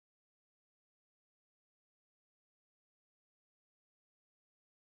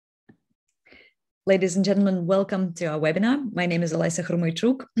Ladies and gentlemen, welcome to our webinar. My name is Olesa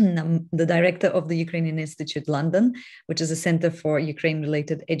Khurmoychuk. I'm the director of the Ukrainian Institute London, which is a center for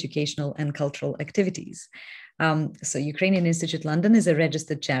Ukraine-related educational and cultural activities. Ukrainian Institute London is a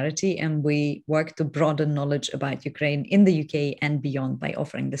registered charity, and we work to broaden knowledge about Ukraine in the UK and beyond by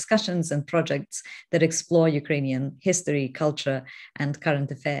offering discussions and projects that explore Ukrainian history, culture, and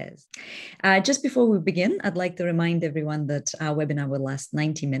current affairs. Just before we begin, I'd like to remind everyone that our webinar will last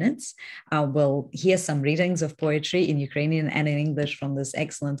 90 minutes. We'll hear some readings of poetry in Ukrainian and in English from this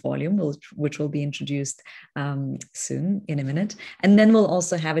excellent volume, which will be introduced soon in a minute. And then we'll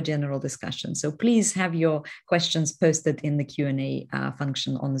also have a general discussion. So please have your questions posted in the Q&A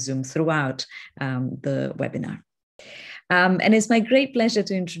function on Zoom throughout the webinar. And it's my great pleasure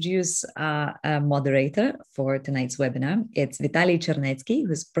to introduce a moderator for tonight's webinar. It's Vitaly Chernetsky,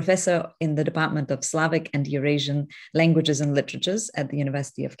 who's professor in the Department of Slavic and Eurasian Languages and Literatures at the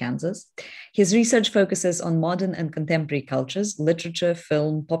University of Kansas. His research focuses on modern and contemporary cultures, literature,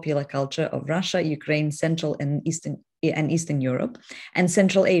 film, popular culture of Russia, Ukraine, Central and Eastern Europe, and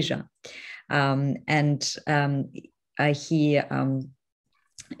Central Asia. He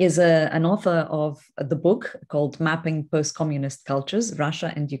is an author of the book called Mapping Post-Communist Cultures,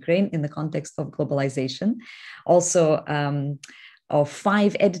 Russia and Ukraine in the Context of Globalization, also of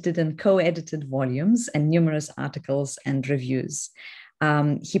 5 edited and co-edited volumes and numerous articles and reviews.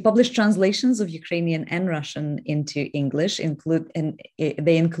 He published translations of Ukrainian and Russian into English,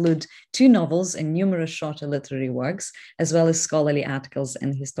 they include 2 novels and numerous shorter literary works, as well as scholarly articles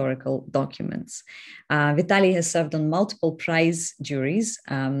and historical documents. Vitaly has served on multiple prize juries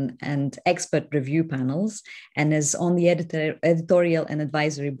and expert review panels, and is on the editorial and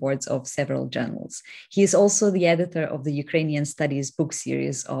advisory boards of several journals. He is also the editor of the Ukrainian Studies book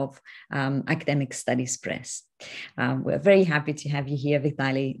series of Academic Studies Press. We're very happy to have you here,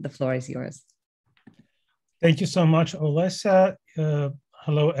 Vitaly. The floor is yours. Thank you so much, Olesa.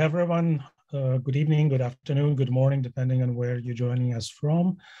 Hello, everyone. Good evening, good afternoon, good morning, depending on where you're joining us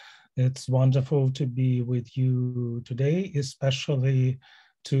from. It's wonderful to be with you today, especially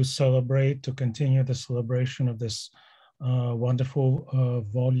to continue the celebration of this wonderful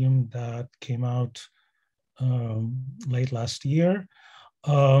volume that came out late last year.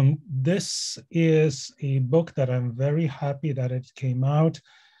 This is a book that I'm very happy that it came out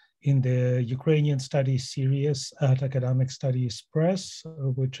in the Ukrainian Studies series at Academic Studies Press,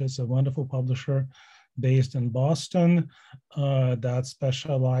 which is a wonderful publisher based in Boston that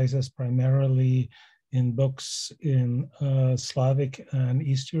specializes primarily in books in Slavic and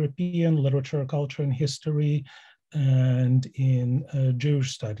East European literature, culture, and history, and in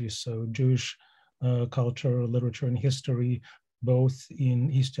Jewish studies, so Jewish culture, literature, and history, both in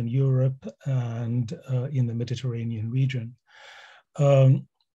Eastern Europe and in the Mediterranean region.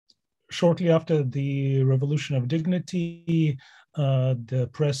 Shortly after the Revolution of Dignity, the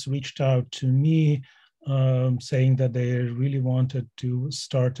press reached out to me saying that they really wanted to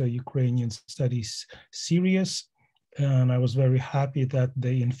start a Ukrainian studies series. And I was very happy that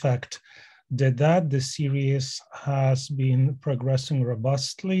they, in fact, did that. The series has been progressing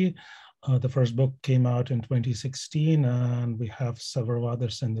robustly. The first book came out in 2016, and we have several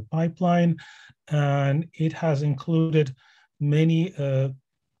others in the pipeline. And it has included many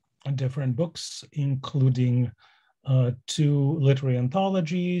different books, including 2 literary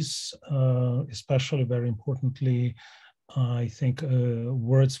anthologies, especially very importantly, I think,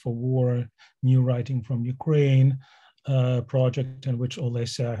 Words for War, New Writing from Ukraine, project in which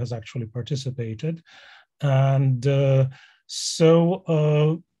Olesa has actually participated. And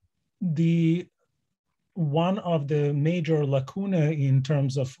one of the major lacuna in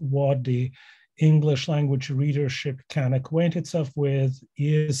terms of what the English language readership can acquaint itself with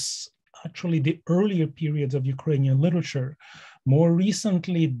is actually the earlier periods of Ukrainian literature. More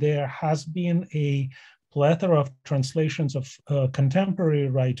recently, there has been a plethora of translations of contemporary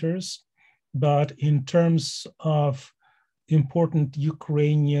writers, but in terms of important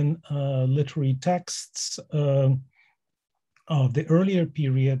Ukrainian literary texts, of the earlier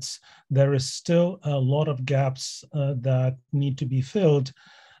periods, there is still a lot of gaps that need to be filled.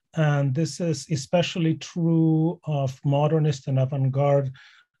 And this is especially true of modernist and avant-garde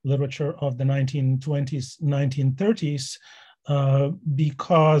literature of the 1920s, 1930s,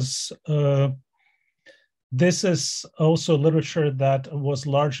 because this is also literature that was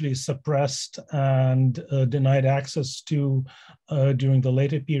largely suppressed and denied access to during the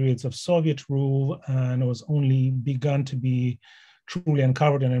later periods of Soviet rule, and was only begun to be truly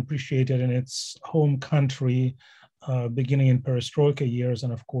uncovered and appreciated in its home country, beginning in perestroika years,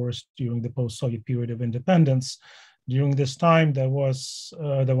 and of course during the post-Soviet period of independence, During this time, there were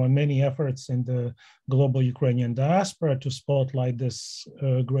many efforts in the global Ukrainian diaspora to spotlight this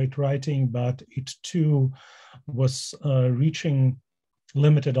great writing, but it too was reaching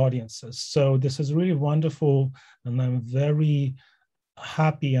limited audiences. So this is really wonderful, and I'm very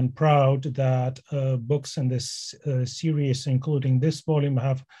happy and proud that books in this series, including this volume,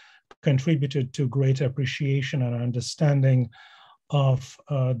 have contributed to great appreciation and understanding of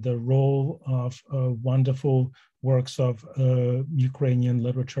the role of wonderful works of Ukrainian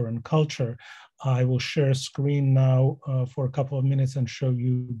literature and culture. I will share screen now for a couple of minutes and show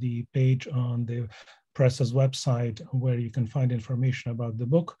you the page on the Press's website where you can find information about the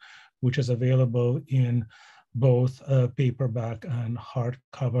book, which is available in both paperback and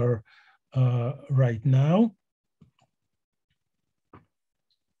hardcover right now.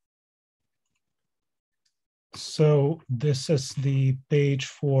 So this is the page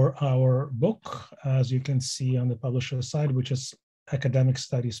for our book, as you can see on the publisher's side, which is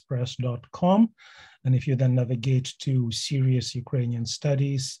academicstudiespress.com. And if you then navigate to Serious Ukrainian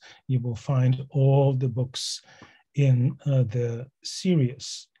Studies, you will find all the books in the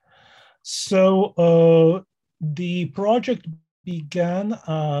series. So the project began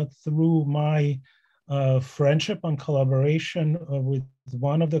through my friendship and collaboration with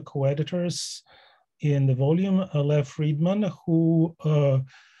one of the co-editors in the volume, Lev Fridman, who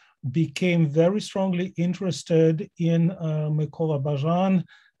became very strongly interested in Mykola Bazhan,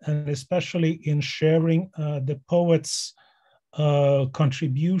 and especially in sharing the poet's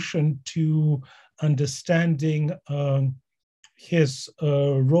contribution to understanding his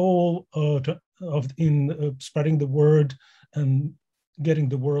role in spreading the word and getting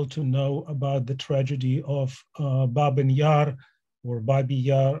the world to know about the tragedy of Babin Yar, or Babi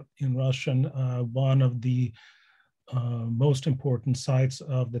Yar in Russian, one of the most important sites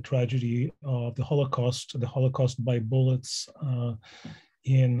of the tragedy of the Holocaust by bullets on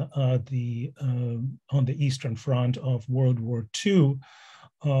the Eastern Front of World War II.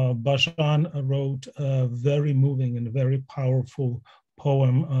 Bazhan wrote a very moving and very powerful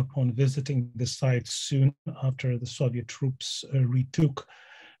poem upon visiting the site soon after the Soviet troops retook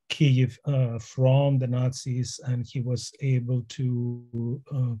Kyiv from the Nazis, and he was able to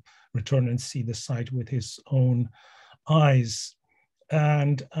return and see the site with his own eyes.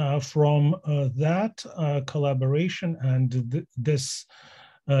 And from that collaboration and this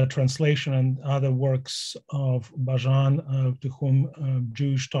translation and other works of Bazhan, to whom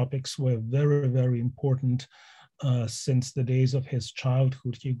Jewish topics were very, very important since the days of his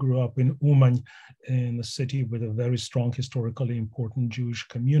childhood. He grew up in Uman, in a city with a very strong, historically important Jewish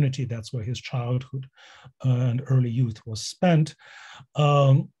community. That's where his childhood and early youth was spent.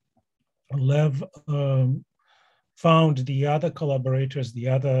 Lev found the other collaborators, the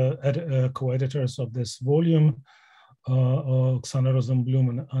other co-editors of this volume, Oksana, Rosenblum,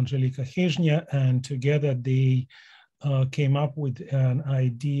 and Anzhelika Khyzhnia, and together they came up with an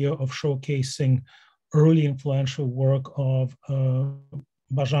idea of showcasing early influential work of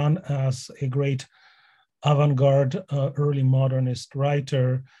Bazhan as a great avant-garde early modernist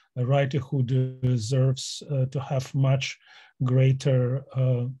writer, a writer who deserves to have much greater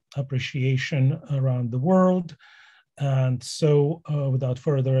appreciation around the world. And so without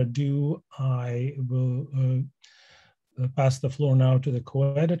further ado, I will pass the floor now to the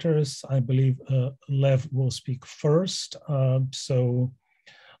co-editors. I believe Lev will speak first.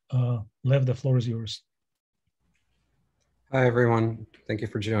 Lev, the floor is yours. Hi, everyone. Thank you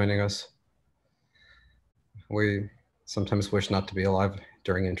for joining us. We sometimes wish not to be alive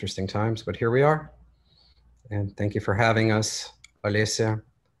during interesting times, but here we are. And thank you for having us, Amelia,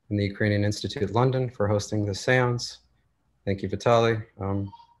 and the Ukrainian Institute London for hosting this seance. Thank you, Vitaly.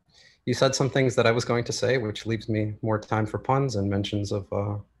 You said some things that I was going to say, which leaves me more time for puns and mentions of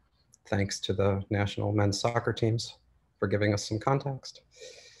thanks to the national men's soccer teams for giving us some context.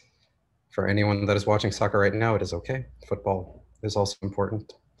 For anyone that is watching soccer right now, it is okay. Football is also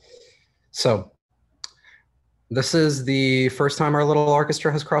important. So this is the first time our little orchestra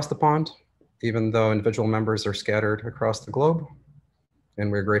has crossed the pond, even though individual members are scattered across the globe.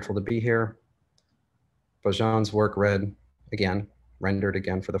 And we're grateful to be here. Bazhan's work rendered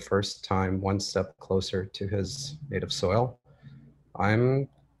again for the first time, one step closer to his native soil. I'm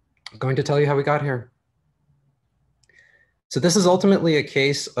going to tell you how we got here. So this is ultimately a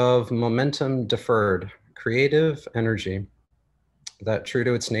case of momentum deferred, creative energy that, true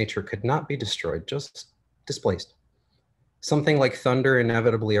to its nature, could not be destroyed, just displaced. Something like thunder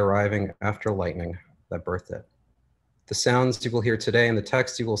inevitably arriving after lightning that birthed it. The sounds you will hear today and the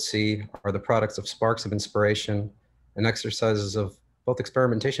text you will see are the products of sparks of inspiration and exercises of both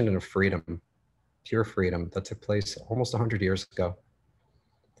experimentation and of freedom. pure freedom that took place almost 100 years ago.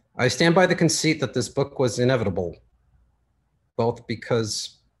 I stand by the conceit that this book was inevitable, both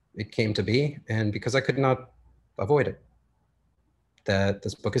because it came to be and because I could not avoid it. That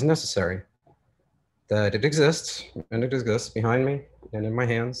this book is necessary, that it exists, and it exists behind me and in my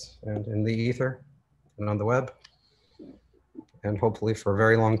hands and in the ether and on the web, and hopefully for a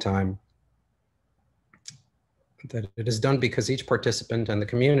very long time. That it is done because each participant and the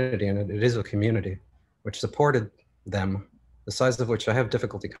community, and it is a community, which supported them, the size of which I have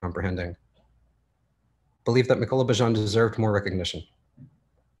difficulty comprehending, believe that Mykola Bazhan deserved more recognition.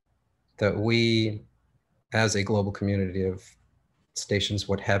 That we, as a global community of stations,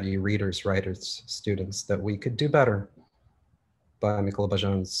 what have you, readers, writers, students, that we could do better by Mykola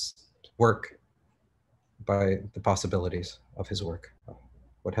Bazhan's work, by the possibilities of his work,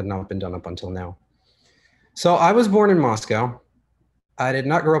 what had not been done up until now. So I was born in Moscow. I did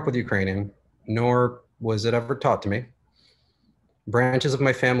not grow up with Ukrainian, nor was it ever taught to me. Branches of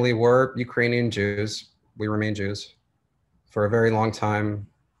my family were Ukrainian Jews. We remain Jews for a very long time.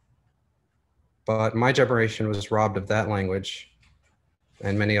 But my generation was robbed of that language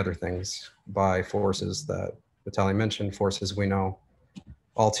and many other things by forces that Vitaly mentioned, forces we know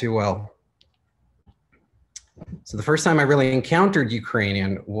all too well. So the first time I really encountered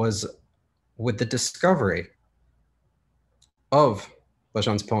Ukrainian was with the discovery of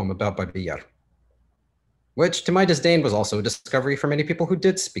Bazhan's poem about Babak, which to my disdain was also a discovery for many people who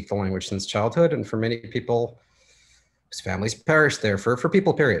did speak the language since childhood, and for many people whose families perished there, for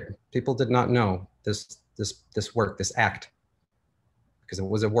people, period. People did not know this work, this act, because it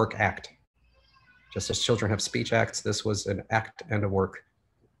was a work act. Just as children have speech acts, this was an act and a work.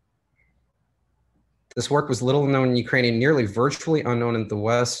 This work was little known in Ukrainian, nearly virtually unknown in the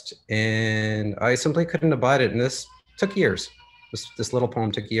West, and I simply couldn't abide it. And this took years. This little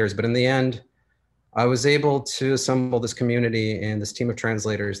poem took years, but in the end, I was able to assemble this community and this team of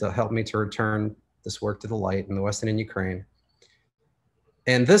translators that helped me to return this work to the light in the West and in Ukraine.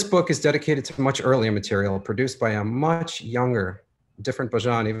 And this book is dedicated to much earlier material produced by a much younger, different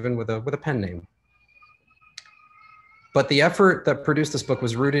Bazhan, even with a pen name. But the effort that produced this book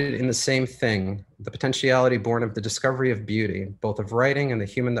was rooted in the same thing, the potentiality born of the discovery of beauty, both of writing and the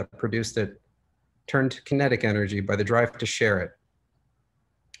human that produced it, turned to kinetic energy by the drive to share it.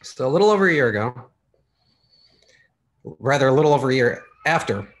 So a little over a year ago, rather a little over a year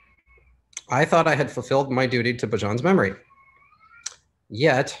after, I thought I had fulfilled my duty to Bazhan's memory.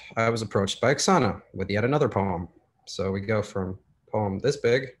 Yet I was approached by Oksana with yet another poem. So we go from a poem this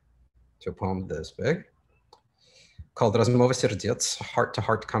big to a poem this big, called Rozmova Serdiets,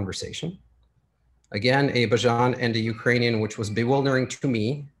 heart-to-heart conversation. Again, a Bazhan and a Ukrainian, which was bewildering to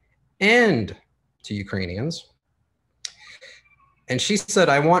me and to Ukrainians. And she said,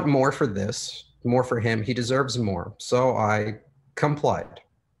 I want more for this, more for him. He deserves more. So I complied,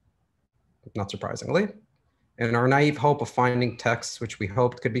 not surprisingly. In our naive hope of finding texts which we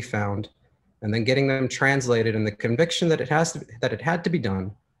hoped could be found, and then getting them translated in the conviction that it had to be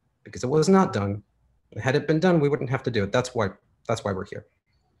done, because it was not done. Had it been done, we wouldn't have to do it. That's why we're here.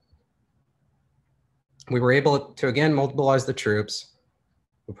 We were able to again mobilize the troops,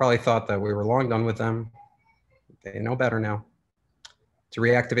 who probably thought that we were long done with them. They know better now. To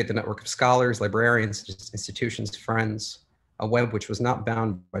reactivate the network of scholars, librarians, institutions, friends, a web which was not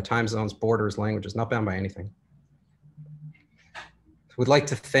bound by time zones, borders, languages, not bound by anything. We'd like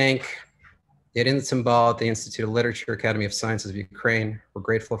to thank Yerin Symbol at the Institute of Literature, Academy of Sciences of Ukraine. We're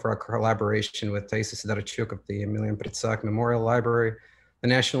grateful for our collaboration with Taisa Sidarchuk of the Amelia Memorial Library, the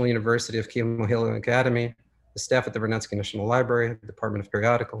National University of Kyiv-Mohyla Academy, the staff at the Vernetsky National Library, the Department of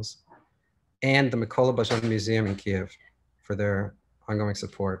Periodicals, and the Mykola Bazhan Museum in Kyiv for their ongoing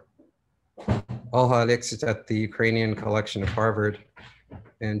support. Olha Alexis at the Ukrainian Collection of Harvard,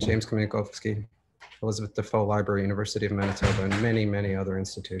 and James Kamienikovsky, Elizabeth Defoe Library, University of Manitoba, and many, many other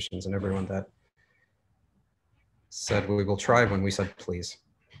institutions, and everyone that said we will try when we said please.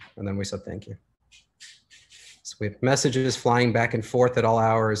 And then we said thank you. So we have messages flying back and forth at all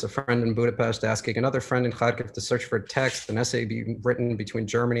hours, a friend in Budapest asking another friend in Kharkiv to search for a text, an essay being written between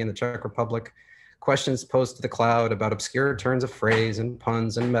Germany and the Czech Republic, questions posed to the cloud about obscure turns of phrase and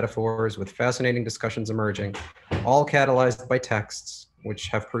puns and metaphors, with fascinating discussions emerging, all catalyzed by texts which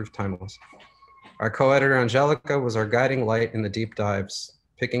have proved timeless. Our co-editor Anzhelika was our guiding light in the deep dives,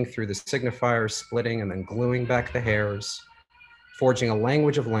 picking through the signifiers, splitting and then gluing back the hairs, forging a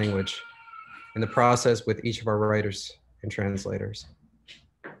language of language in the process with each of our writers and translators.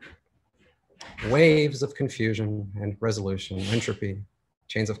 Waves of confusion and resolution, entropy,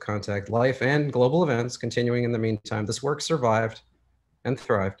 chains of contact, life and global events continuing in the meantime. This work survived and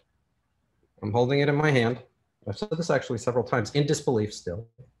thrived. I'm holding it in my hand. I've said this actually several times, in disbelief still,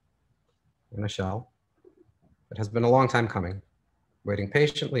 in a shell. It has been a long time coming, waiting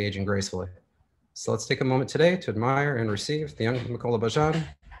patiently, aging gracefully. So let's take a moment today to admire and receive the young Mykola Bazhan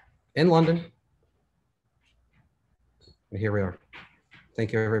in London. And here we are.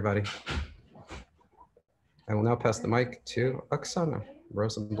 Thank you, everybody. I will now pass the mic to Oksana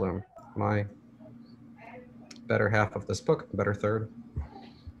Rosenblum, my better half of this book, better third,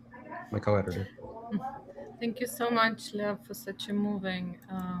 my co-editor. Thank you so much, Lev, for such a moving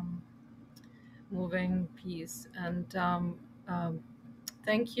piece. And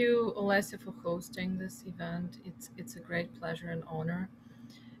thank you, Olesya, for hosting this event. It's a great pleasure and honor.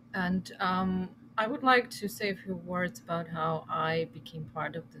 And I would like to say a few words about how I became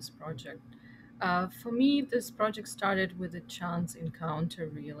part of this project. For me, this project started with a chance encounter,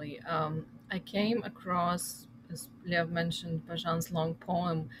 really. I came across, as Lev mentioned, Bazhan's long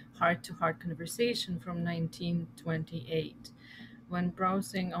poem, Heart-to-Heart Conversation from 1928, when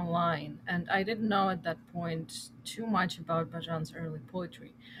browsing online. And I didn't know at that point too much about Bazhan's early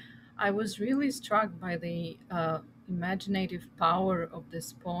poetry. I was really struck by the imaginative power of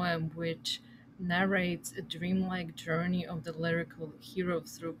this poem, which narrates a dreamlike journey of the lyrical hero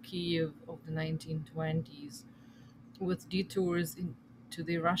through Kiev of the 1920s, with detours into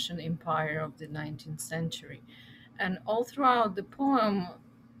the Russian Empire of the 19th century. And all throughout the poem,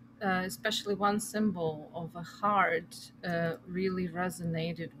 especially one symbol of a heart really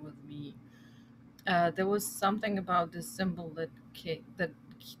resonated with me. There was something about this symbol that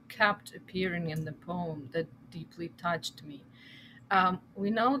kept appearing in the poem that deeply touched me. We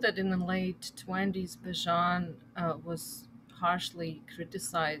know that in the late 20s, Bazhan was harshly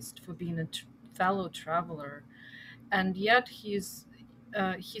criticized for being a fellow traveler, and yet his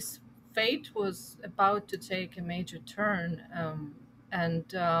fate was about to take a major turn.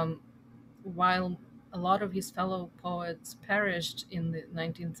 While a lot of his fellow poets perished in the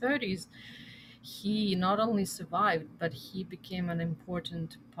 1930s, he not only survived, but he became an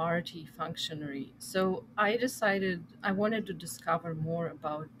important party functionary. So I decided I wanted to discover more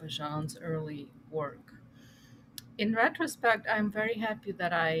about Bazhan's early work. In retrospect, I'm very happy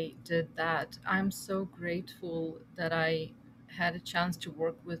that I did that. I'm so grateful that I had a chance to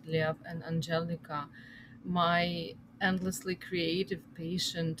work with Lev and Anzhelika, my endlessly creative,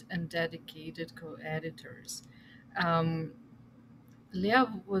 patient, and dedicated co-editors. Lev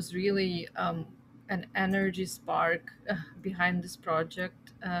was really an energy spark behind this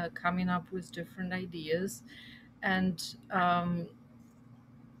project, coming up with different ideas, and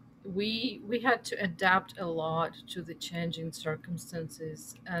we had to adapt a lot to the changing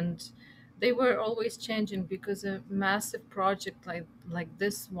circumstances, and they were always changing because a massive project like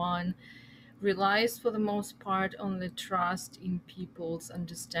this one relies for the most part on the trust in people's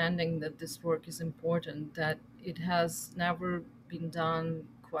understanding that this work is important, that it has never been done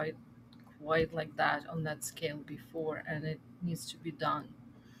quite like that on that scale before, and it needs to be done.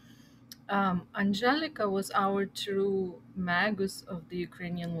 Anzhelika was our true magus of the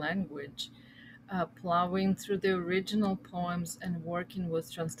Ukrainian language, plowing through the original poems and working with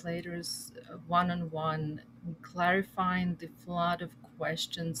translators one-on-one, clarifying the flood of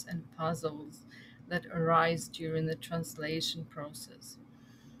questions and puzzles that arise during the translation process.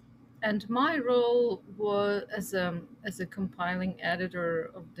 And my role was as a compiling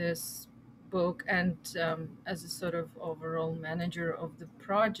editor of this book, and as a sort of overall manager of the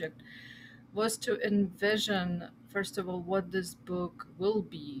project, was to envision, first of all, what this book will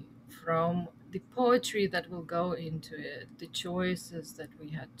be, from the poetry that will go into it, the choices that we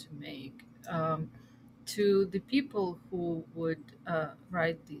had to make, to the people who would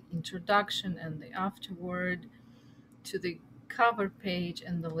write the introduction and the afterword, to the cover page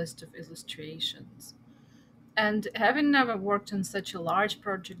and the list of illustrations. And having never worked on such a large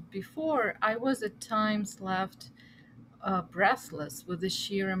project before, I was at times left breathless with the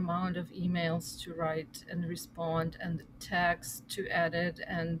sheer amount of emails to write and respond, and the text to edit,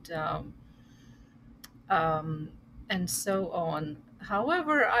 and so on.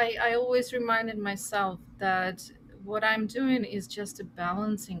 However, I always reminded myself that what I'm doing is just a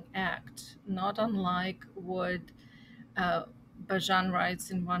balancing act, not unlike what Bazhan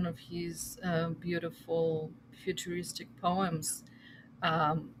writes in one of his beautiful futuristic poems,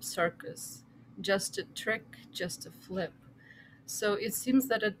 Circus. Just a trick, just a flip. So it seems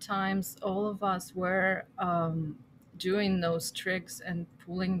that at times all of us were doing those tricks and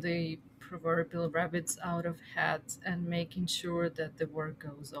pulling the proverbial rabbits out of hats and making sure that the work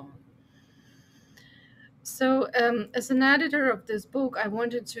goes on. So, as an editor of this book, I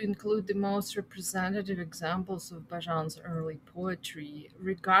wanted to include the most representative examples of Bazhan's early poetry,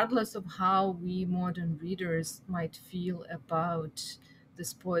 regardless of how we modern readers might feel about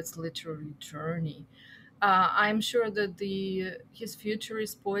this poet's literary journey. I'm sure that his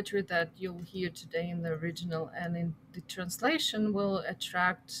futurist poetry that you'll hear today in the original and in the translation will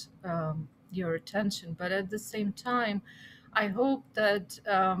attract your attention. But at the same time, I hope that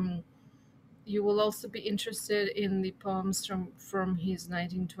you will also be interested in the poems from his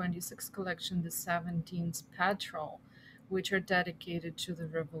 1926 collection, The 17th Patrol, which are dedicated to the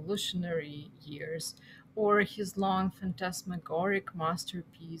revolutionary years, or his long phantasmagoric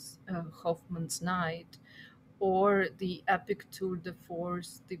masterpiece, Hoffman's Night, or the epic tour de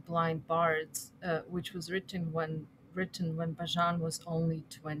force, The Blind Bards, which was written when Bazhan was only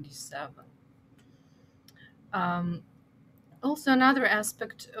 27. Also, another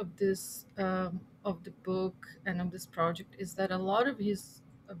aspect of this of the book and of this project is that a lot of his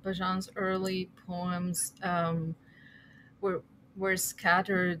Bazhan's early poems were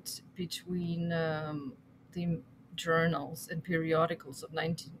scattered between the journals and periodicals of the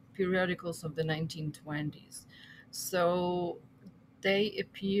 1920s. So they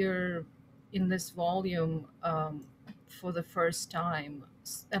appear in this volume for the first time,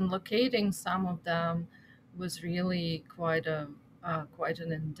 and locating some of them was really quite an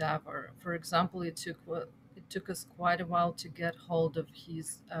endeavor. For example, it took us quite a while to get hold of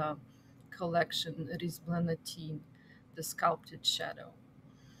his collection, Rizblanatin, The Sculpted Shadow.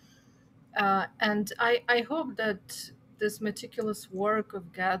 And I hope that this meticulous work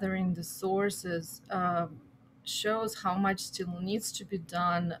of gathering the sources shows how much still needs to be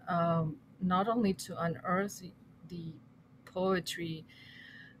done, not only to unearth the poetry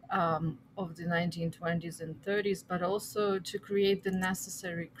of the 1920s and 30s, but also to create the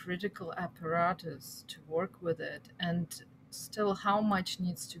necessary critical apparatus to work with it, and still how much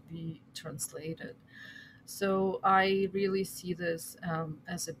needs to be translated. So I really see this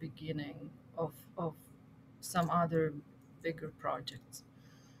as a beginning of some other bigger projects.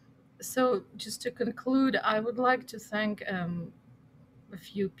 So just to conclude, I would like to thank a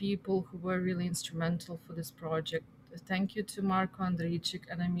few people who were really instrumental for this project. Thank you to Marko Andrijczyk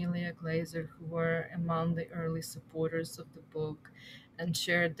and Amelia Glaser, who were among the early supporters of the book and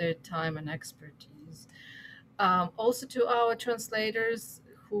shared their time and expertise. Also to our translators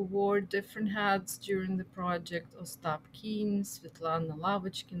who wore different hats during the project: Ostap, Svetlana,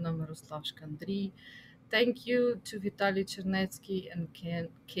 Lavochkina, Miroslav Shkandry. Thank you to Vitaly Chernetsky and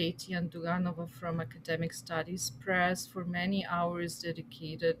Katie Duganova from Academic Studies Press for many hours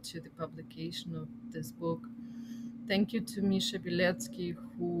dedicated to the publication of this book. Thank you to Misha Biletsky,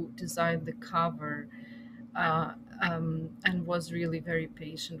 who designed the cover and was really very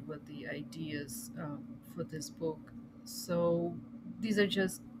patient with the ideas for this book. So these are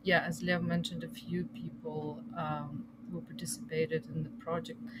just, as Lev mentioned, a few people who participated in the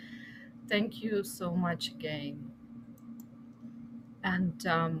project. Thank you so much again. And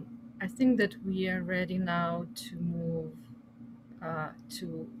I think that we are ready now to move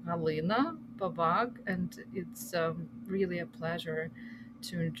to Halyna Babak, and it's really a pleasure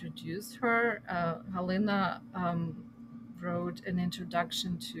to introduce her. Halyna wrote an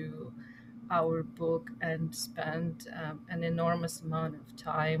introduction to our book and spent an enormous amount of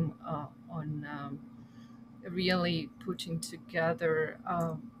time on really putting together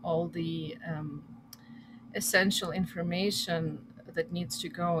all the essential information that needs to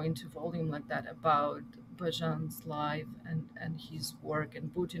go into volume like that about Bazhan's life and his work,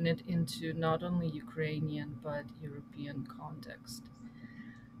 and putting it into not only Ukrainian but European context.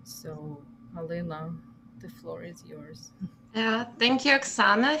 So, Halyna, the floor is yours. Thank you,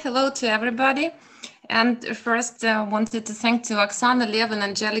 Oksana. Hello to everybody. And first, wanted to thank to Oksana, Lev, and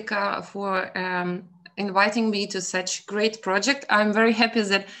Anzhelika for inviting me to such great project. I'm very happy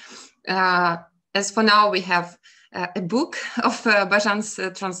that, as for now, we have a book of Bazhan's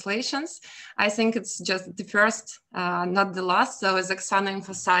translations. I think it's just the first, not the last. So as Oksana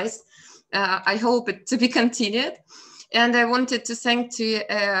emphasized, I hope it to be continued. And I wanted to thank to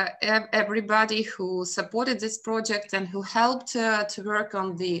everybody who supported this project and who helped to work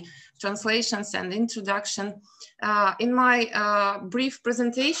on the translations and introduction. In my brief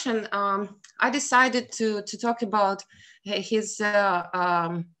presentation, I decided to talk about his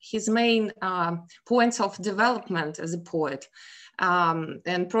main points of development as a poet.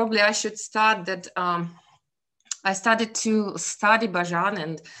 And probably I should start that I started to study Bazhan,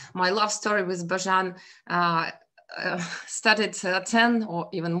 and my love story with Bazhan studied 10 or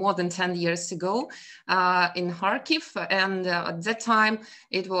even more than 10 years ago in Kharkiv, and at that time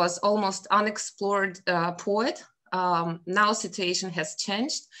it was almost unexplored poet. Now situation has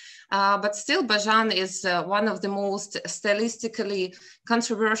changed, but still Bazhan is one of the most stylistically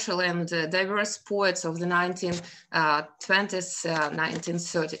controversial and diverse poets of the 1920s,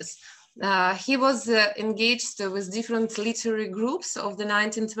 1930s. He was engaged with different literary groups of the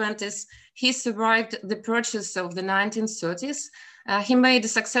 1920s. He survived the purchase of the 1930s. He made a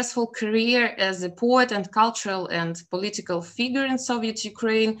successful career as a poet and cultural and political figure in Soviet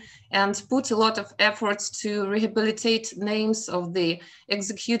Ukraine, and put a lot of efforts to rehabilitate names of the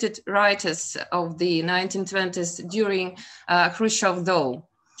executed writers of the 1920s during Khrushchev though.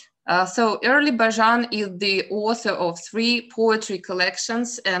 So early Bazhan is the author of 3 poetry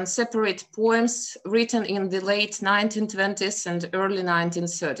collections and separate poems written in the late 1920s and early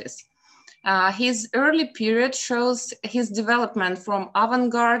 1930s. His early period shows his development from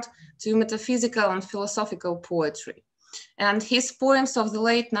avant-garde to metaphysical and philosophical poetry. And his poems of the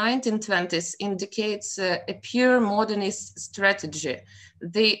late 1920s indicates a pure modernist strategy,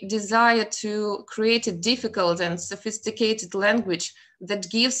 the desire to create a difficult and sophisticated language that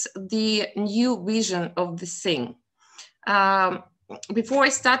gives the new vision of the thing. Before I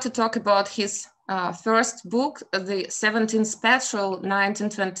start to talk about his first book, the 17th Patrol,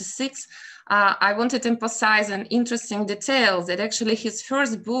 1926, I wanted to emphasize an interesting detail that actually his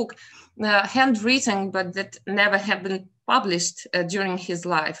first book, handwritten, but that never had been published during his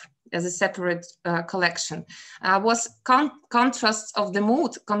life as a separate collection, was Contrasts of the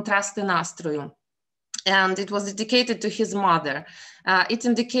Mood, Kontrasty Nastroju. And it was dedicated to his mother. It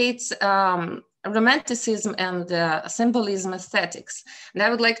indicates romanticism and symbolism aesthetics. And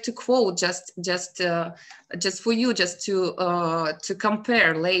I would like to quote just for you, just to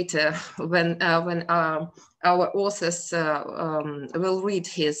compare later when our authors will read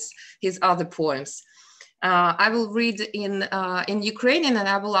his other poems. I will read in Ukrainian, and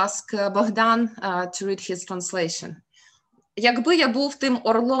I will ask Bohdan to read his translation. Якби я був тим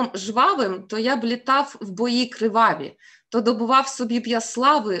орлом жвавим, то я б літав в бої криваві, то добував собі б я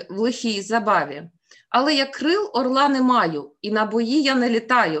слави в лихій забаві. Але я крил орла не маю, і на бої я не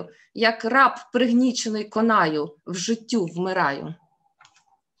літаю, як раб пригнічений конаю, в життю вмираю.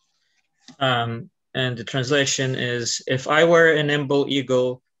 And the translation is, if I were a nimble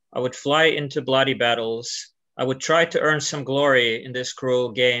eagle, I would fly into bloody battles. I would try to earn some glory in this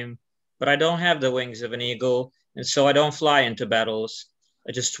cruel game, but I don't have the wings of an eagle, and so I don't fly into battles.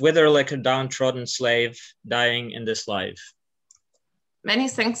 I just wither like a downtrodden slave, dying in this life. Many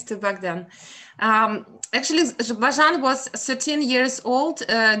thanks to Bohdan. Actually, Bazhan was 13 years old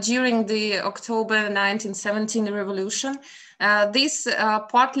during the October 1917 revolution. This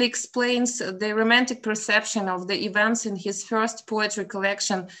partly explains the romantic perception of the events in his first poetry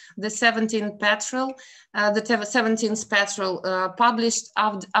collection, the 17th Patrol, published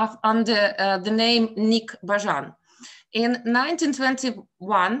under the name Nick Bazhan. In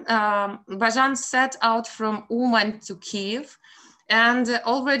 1921, Bazhan set out from Uman to Kiev, and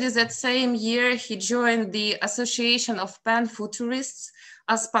already that same year he joined the Association of Pan-Futurists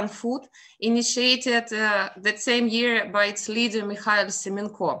as Pan-Fut, initiated that same year by its leader Mikhail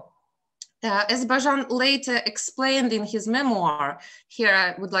Semenko. As Bazhan later explained in his memoir, here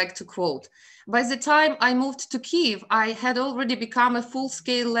I would like to quote, by the time I moved to Kiev, I had already become a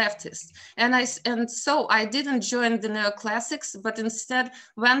full-scale leftist, and so I didn't join the neoclassics, but instead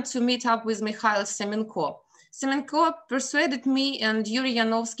went to meet up with Mikhail Semenko. Semenko persuaded me and Yuri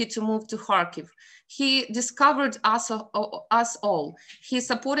Yanovsky to move to Kharkiv. He discovered us all. He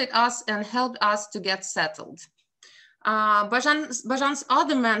supported us and helped us to get settled. Bazhan's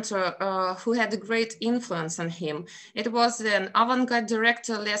other mentor who had a great influence on him, it was an avant-garde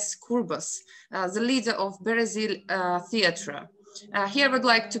director, Les Kurbas, the leader of Berezil Theatre. Here I would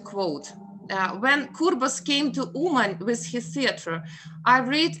like to quote, when Kurbas came to Uman with his theatre, I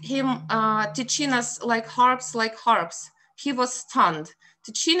read him Tichinas like harps. He was stunned.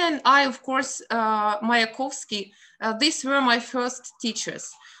 Tichina and I, of course, Mayakovsky, these were my first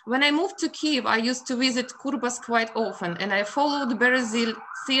teachers. When I moved to Kiev, I used to visit Kurbas quite often, and I followed Berezil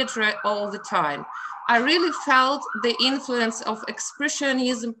Theatre all the time. I really felt the influence of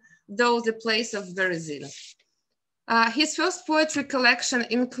expressionism, though the place of Berezil. His first poetry collection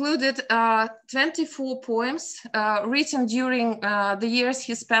included 24 poems written during the years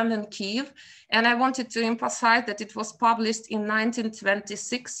he spent in Kiev, and I wanted to emphasize that it was published in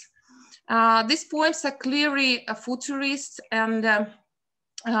 1926. These poems are clearly futurist, and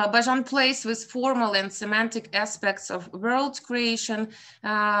Bazhan plays with formal and semantic aspects of world creation,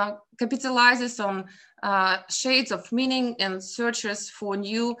 capitalizes on shades of meaning and searches for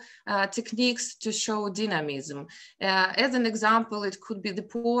new techniques to show dynamism. As an example, it could be the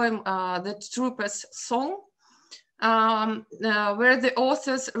poem The Trooper's Song, where the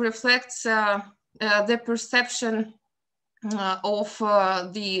authors reflects the perception of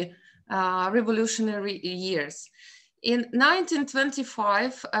the revolutionary years. In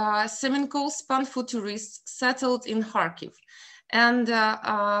 1925, Semenkov's pan-futurists settled in Kharkiv, and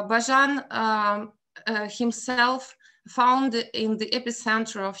Bazhan himself found in the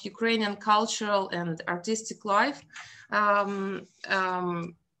epicenter of Ukrainian cultural and artistic life. Kharkiv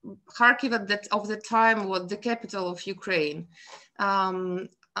of the time was the capital of Ukraine.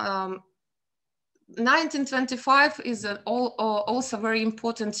 1925 is also very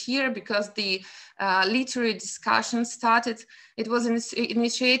important year because the literary discussion started. It was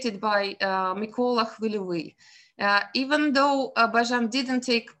initiated by Mykola Bazhan. Even though Bazhan didn't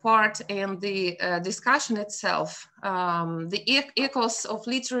take part in the discussion itself, the echoes of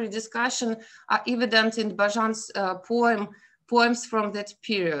literary discussion are evident in Bazhan's poems from that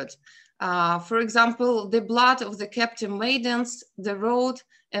period. For example, The Blood of the Captive Maidens, The Road,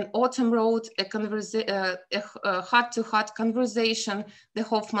 An Autumn Road, a heart-to-heart conversation, The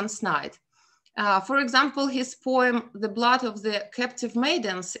Hoffman's Night. For example, his poem, The Blood of the Captive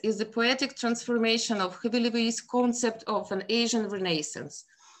Maidens, is a poetic transformation of Khvylyvy's concept of an Asian Renaissance.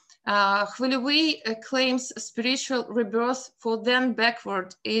 Khvylyvy claims spiritual rebirth for then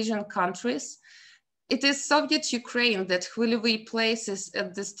backward Asian countries. It is Soviet Ukraine that Khvylyvy places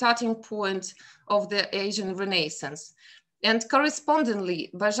at the starting point of the Asian Renaissance. And correspondingly,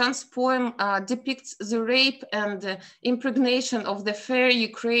 Bazhan's poem depicts the rape and impregnation of the fair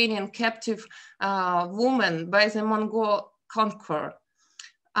Ukrainian captive woman by the Mongol conqueror.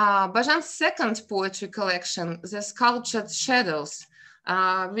 Bazhan's second poetry collection, The Sculptured Shadows,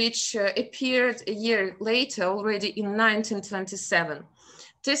 which appeared a year later, already in 1927,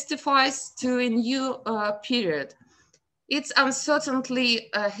 testifies to a new period. Its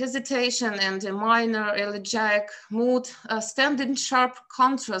uncertainty, hesitation, and a minor elegiac mood stand in sharp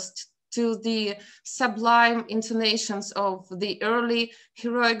contrast to the sublime intonations of the early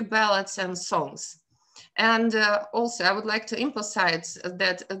heroic ballads and songs. And also, I would like to emphasize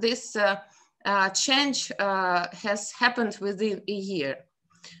that this change has happened within a year.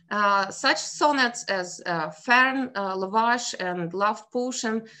 Such sonnets as Fern, Lavash, and Love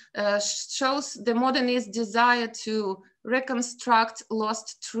Potion shows the modernist desire to reconstruct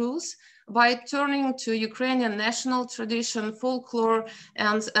lost truths by turning to Ukrainian national tradition, folklore,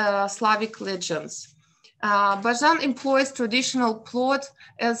 and Slavic legends. Bazhan employs traditional plot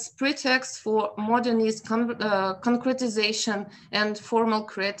as pretext for modernist concretization and formal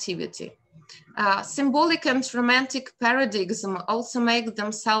creativity. Symbolic and romantic paradigms also make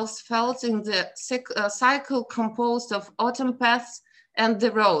themselves felt in the cycle composed of autumn paths and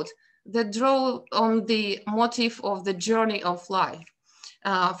the road that draw on the motif of the journey of life.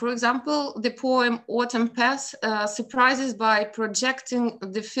 For example, the poem Autumn Path surprises by projecting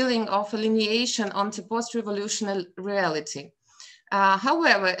the feeling of alienation onto post-revolutionary reality.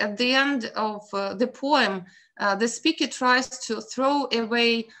 However, at the end of the poem, the speaker tries to throw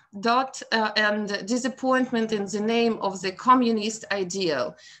away doubt and disappointment in the name of the communist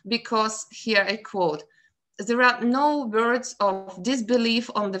ideal, because here I quote, "There are no words of disbelief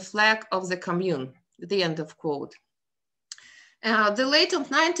on the flag of the commune," the end of quote. The late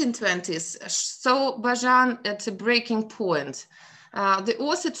 1920s saw Bazhan at a breaking point. The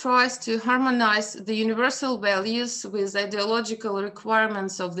author tries to harmonize the universal values with ideological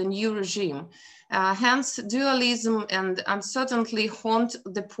requirements of the new regime. Hence, dualism and uncertainty haunt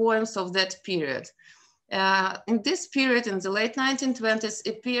the poems of that period. In this period, in the late 1920s,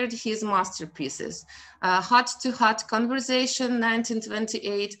 appeared his masterpieces, Heart-to-Heart Conversation,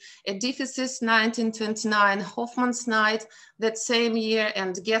 1928, Edifices, 1929, Hoffman's Night, that same year,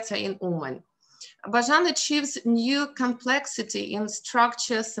 and Geta in Uman. Bazhan achieves new complexity in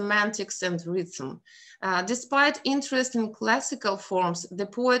structure, semantics, and rhythm. Despite interest in classical forms, the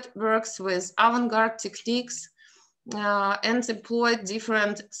poet works with avant-garde techniques and employed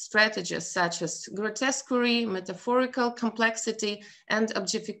different strategies such as grotesquerie, metaphorical complexity, and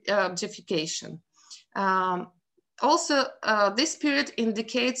objectification. Also, this period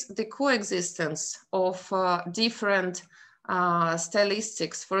indicates the coexistence of different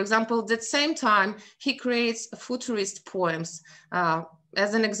stylistics. For example, at the same time, he creates futurist poems.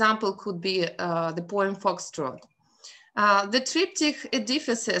 As an example could be the poem Foxtrot. The triptych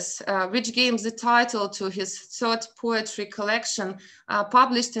Edifices, which gave the title to his third poetry collection,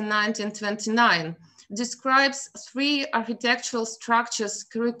 published in 1929, describes three architectural structures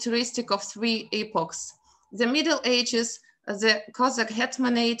characteristic of three epochs: the Middle Ages, the Cossack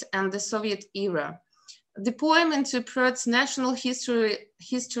Hetmanate, and the Soviet era. The poem interprets national history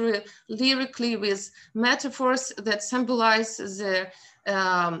lyrically with metaphors that symbolize the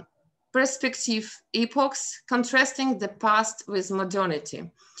perspective epochs, contrasting the past with modernity.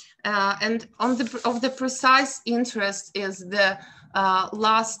 And of the precise interest is the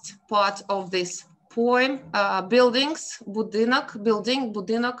last part of this poem, buildings, budynok,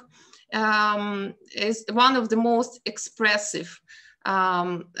 is one of the most expressive,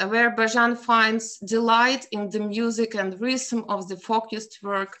 where Bazhan finds delight in the music and rhythm of the focused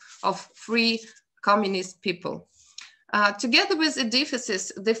work of free communist people. Together with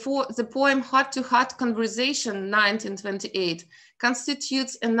Edifices, the poem Heart to Heart Conversation, 1928,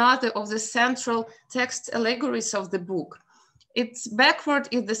 constitutes another of the central text allegories of the book. It's backward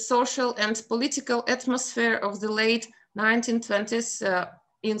in the social and political atmosphere of the late 1920s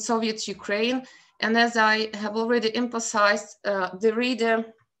in Soviet Ukraine. And as I have already emphasized, the reader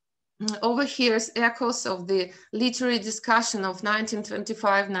overhears echoes of the literary discussion of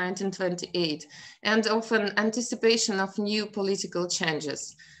 1925-1928 and of an anticipation of new political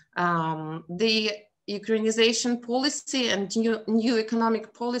changes. The Ukrainization policy and new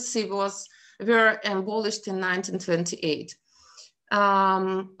economic policy were abolished in 1928.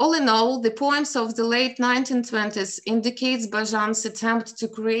 All in all, the poems of the late 1920s indicates Bazhan's attempt to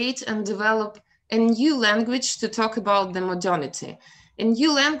create and develop a new language to talk about the modernity. A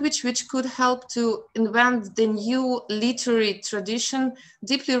new language which could help to invent the new literary tradition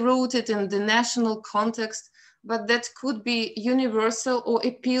deeply rooted in the national context, but that could be universal or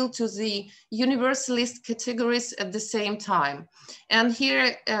appeal to the universalist categories at the same time. And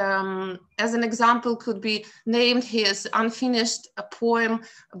here, as an example, could be named his unfinished poem,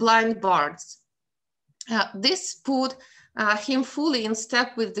 Blind Bards. This put him fully in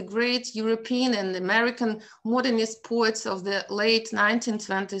step with the great European and American modernist poets of the late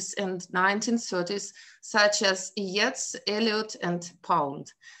 1920s and 1930s, such as Yeats, Eliot, and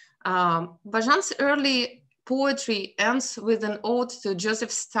Pound. Bazhan's early poetry ends with an ode to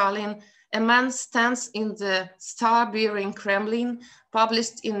Joseph Stalin. A Man Stands in the Star-Bearing Kremlin,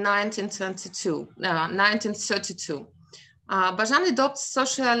 published in 1932. Bazhan adopts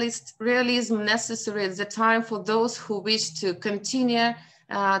socialist realism necessary at the time for those who wish to continue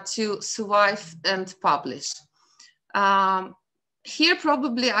to survive and publish. Here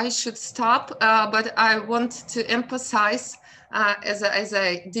probably I should stop, but I want to emphasize, as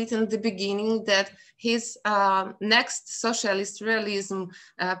I did in the beginning, that his next socialist realism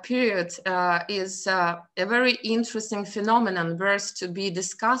period is a very interesting phenomenon worth to be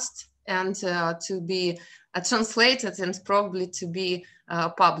discussed and to be translated and probably to be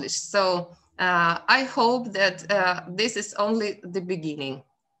published. So I hope that this is only the beginning.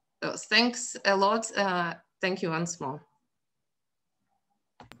 So thanks a lot. Thank you once more.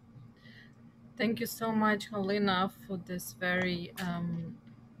 Thank you so much, Halyna, for this very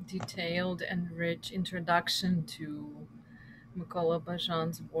detailed and rich introduction to Mykola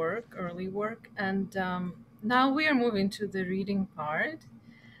Bazhan's work, early work. And now we are moving to the reading part.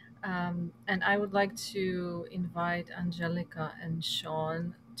 And I would like to invite Anzhelika and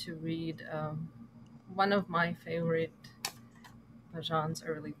Seán to read one of my favorite Bazhan's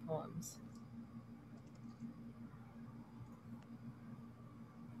early poems.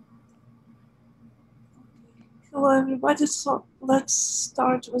 Hello everybody, so let's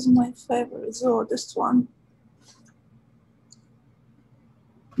start with my favorite, the oldest one.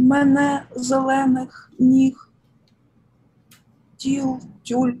 Мене зелених ніг, тіл,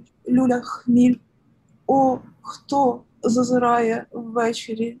 тюль, люля хміль. О, хто зазирає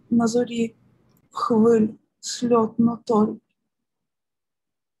ввечері на зорі в хвиль сльотну толь.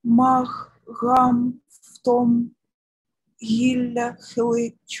 Мах, гам, втом, гілля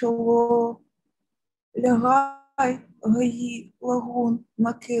хилить чоло. Лягай, гаї, лагун,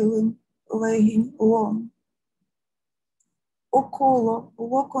 на килим, легінь, лом. Около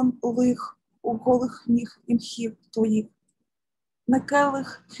локон лих у голих ніг і мхів твоїх. Не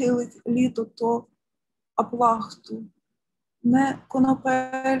келих хилить літо то, а плахту. Не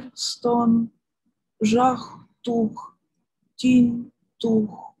конопель стон, жах тух, тінь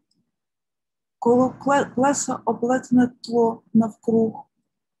тух. Коло плеса оплетене тло навкруг,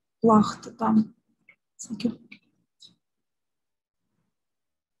 плахта там. Thank you.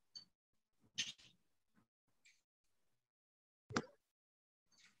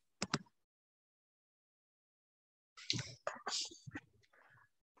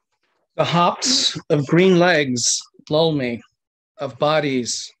 The hops of green legs lull me, of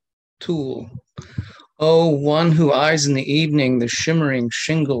bodies tool. Oh, one who eyes in the evening the shimmering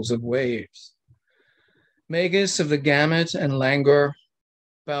shingles of waves. Magus of the gamut and languor,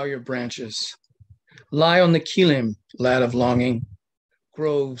 bow your branches. Lie on the kilim, lad of longing,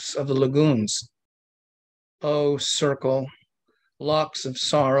 groves of the lagoons. Oh, circle, locks of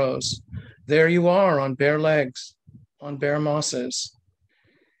sorrows, there you are on bare legs, on bare mosses.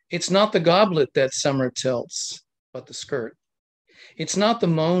 It's not the goblet that summer tilts, but the skirt. It's not the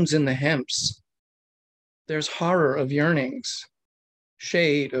moans in the hemps. There's horror of yearnings,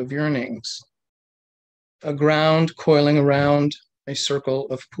 shade of yearnings, a ground coiling around a circle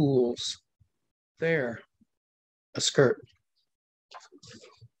of pools. There, a skirt.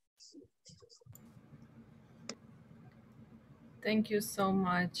 Thank you so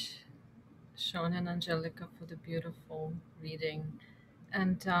much, Seán and Anzhelika, for the beautiful reading.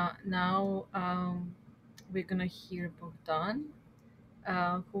 And now we're going to hear Bohdan,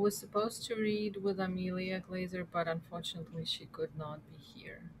 who was supposed to read with Amelia Glaser, but unfortunately she could not be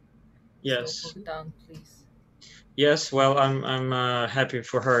here. Yes. So Bohdan, please. Yes, well, I'm happy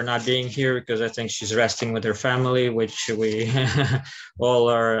for her not being here because I think she's resting with her family, which we all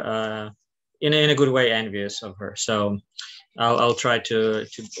are in a good way envious of her. So I'll try to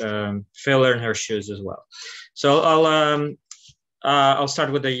fill her in her shoes as well. So I'll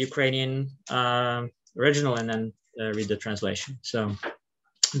start with the Ukrainian original and then read the translation. So,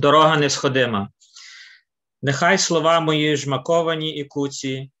 дорога несходима. Нехай слова мої жмаковані і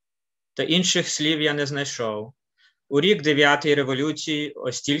куці, та інших слів я не знайшов. У рік 9-ї революції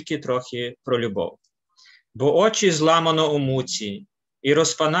ось тільки трохи про любов. Бо очі зламано у муці, і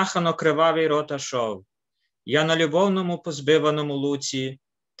розпанахано кривавий рота шов. Я на любовному позбиваному луці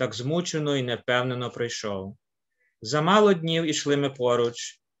так змучено і невпевнено прийшов. Замало днів ішли ми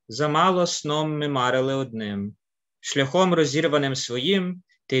поруч, замало сном ми марили одним. Шляхом розірваним своїм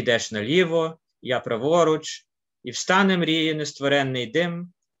ти йдеш наліво, я праворуч, і встане мрії нестворенний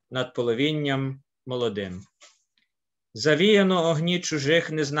дим над половинням молодим. Завіяно огні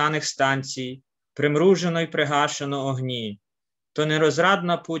чужих незнаних станцій, примружено й пригашено огні. То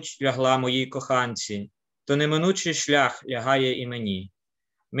нерозрадна путь лягла моїй коханці, то неминучий шлях лягає і мені.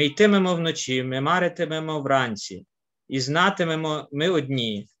 Ми йтимемо вночі, ми маритимемо вранці, і знатимемо ми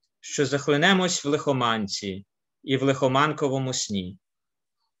одні, що захлинемось в лихоманці і в лихоманковому сні.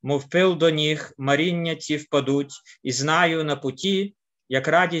 Мов пил до ніг, маріння ті впадуть, і знаю на путі, як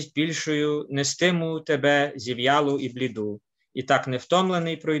радість більшою нестиму тебе зів'ялу і бліду, і так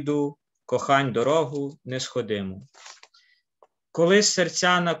невтомлений пройду, кохань дорогу несходиму. Коли з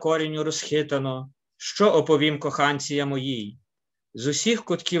серця на корінню розхитано, що оповім коханці я моїй? З усіх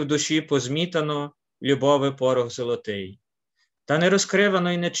кутків душі позмітано любови порох золотий. Та не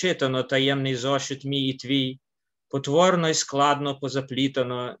розкривано й не читано таємний зошит мій і твій, потворно й складно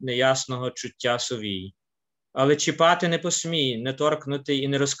позаплітано неясного чуття сувій. Але чіпати не посмій, не торкнутий і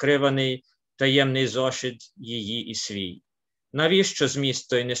не розкриваний таємний зошит її і свій. Навіщо зміст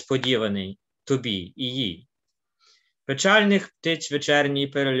той несподіваний тобі і їй? Печальних птиць вечірній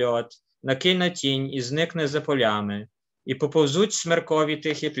перельот накине тінь і зникне за полями, і поповзуть смеркові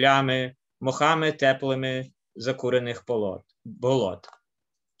тихі плями мохами теплими закурених болот.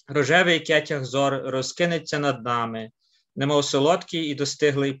 Рожевий кетяг зор розкинеться над нами, немов солодкий і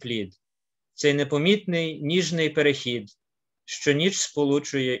достиглий плід. Цей непомітний, ніжний перехід, що ніч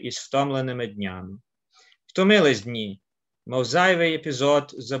сполучує із втомленими днями. Втомились дні, мов зайвий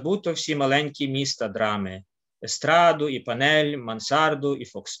епізод, забуто всі маленькі міста драми, естраду і панель, мансарду і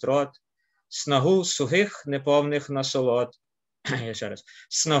фокстрот, снагу сухих неповних насолод,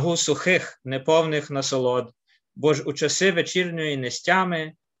 снагу сухих неповних насолод, бо ж у часи вечірньої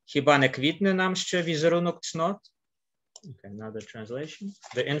нестями хіба не квітне нам ще візерунок цнот? Okay, another translation.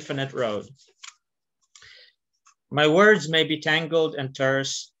 The infinite road. My words may be tangled and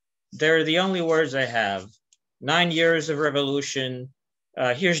terse. They're the only words I have. 9 years of revolution.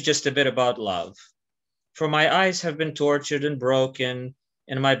 Here's just a bit about love. For my eyes have been tortured and broken,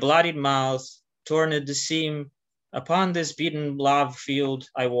 and my bloodied mouth torn at the seam. Upon this beaten love field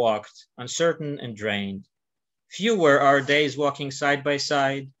I walked, uncertain and drained. Few were our days walking side by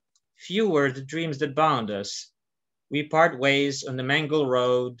side. Few were the dreams that bound us. We part ways on the mangled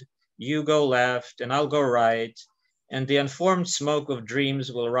road. You go left and I'll go right, and the unformed smoke of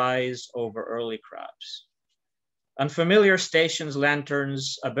dreams will rise over early crops. Unfamiliar stations'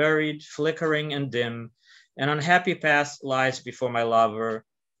 lanterns are buried, flickering and dim. An unhappy path lies before my lover.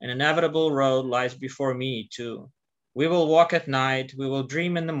 An inevitable road lies before me too. We will walk at night, we will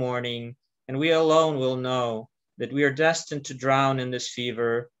dream in the morning, and we alone will know that we are destined to drown in this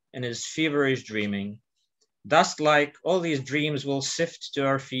fever, in his feverish dreaming. Dust-like, all these dreams will sift to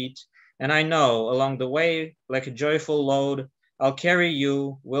our feet, and I know along the way, like a joyful load, I'll carry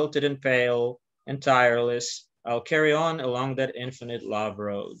you, wilted and pale and tireless. I'll carry on along that infinite love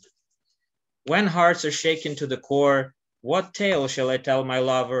road. When hearts are shaken to the core, what tale shall I tell my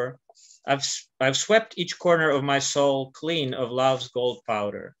lover? I've swept each corner of my soul clean of love's gold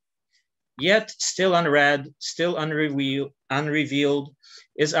powder. Yet still unread, still unrevealed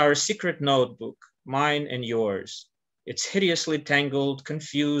is our secret notebook, mine and yours. It's hideously tangled,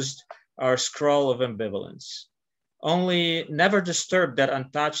 confused, our scroll of ambivalence. Only never disturb that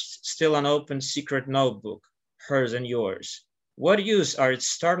untouched, still unopened secret notebook, hers and yours. What use are its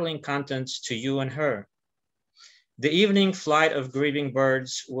startling contents to you and her? The evening flight of grieving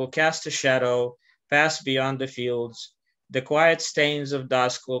birds will cast a shadow, pass beyond the fields. The quiet stains of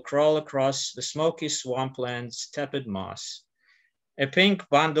dusk will crawl across the smoky swampland's tepid moss. A pink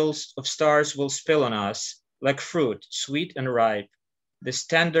bundle of stars will spill on us, like fruit, sweet and ripe. This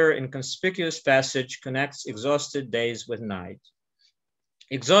tender, inconspicuous passage connects exhausted days with night.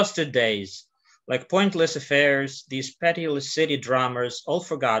 Exhausted days, like pointless affairs, these petty city dramas, all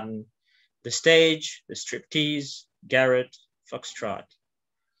forgotten, the stage, the striptease, garret, foxtrot.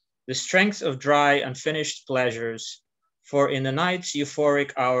 The strength of dry, unfinished pleasures, for in the night's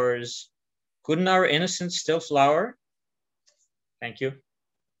euphoric hours, couldn't our innocence still flower? Thank you.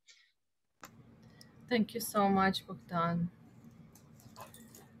 Thank you so much, Bohdan.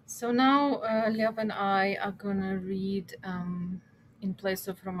 So now Lev and I are going to read in place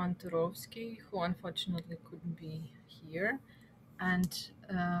of Roman Turovsky, who unfortunately couldn't be here. And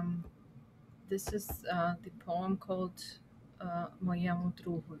this is the poem called Моєму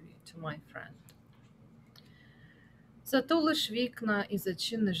другові, to my friend. Затулиш вікна і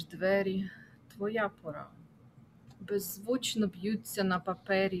зачиниш двері, твоя пора. Беззвучно б'ються на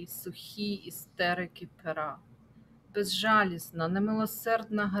папері сухі істерики пера. Безжалісна,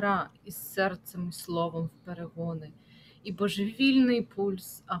 немилосердна гра із серцем і словом в перегони, і божевільний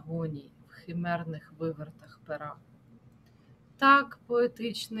пульс агоній в химерних вивертах пера. Так,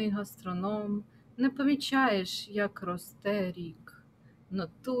 поетичний гастроном, не помічаєш, як росте рік,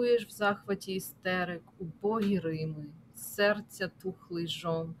 нотуєш в захваті істерик убогі рими, серця тухлий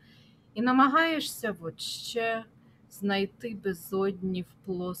жом, і намагаєшся вотще знайти безодні в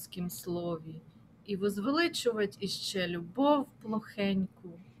плоскім слові, і возвеличувати іще любов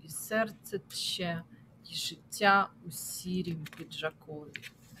плохеньку, і серце тще, і життя у сірім піджакові.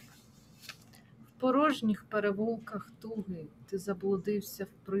 В порожніх перевулках туги ти заблудився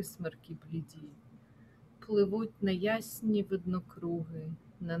в присмеркі бліді. Пливуть неясні виднокруги,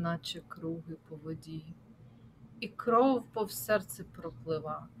 неначе круги по воді. І кров пов серце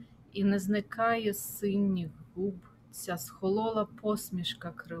проплива, і не зникає з синіх губ ця схолола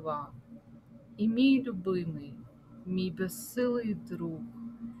посмішка крива. І мій любимий, мій безсилий друг,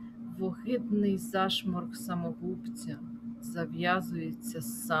 в огидний зашморг самогубця зав'язується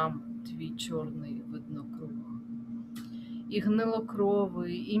сам твій чорний виднокруг. І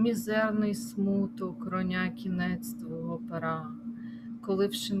гнилокровий, і мізерний смуток роня кінець твого пера, коли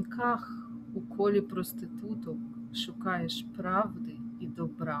в шинках у колі проституток шукаєш правди і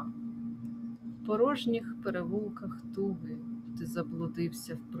добра. В порожніх перевулках туги ти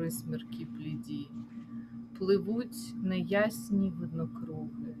заблудився в присмеркі бліді. Пливуть неясні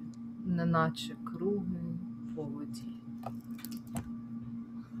виднокруги, неначе круги по воді.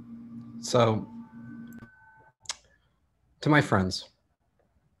 So, to my friends,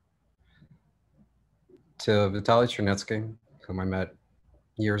 to Vitaly Chernetsky, whom I met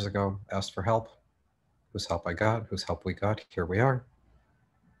years ago, asked for help, whose help I got, whose help we got, here we are.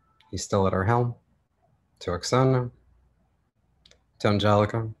 He's still at our helm. To Oksana, to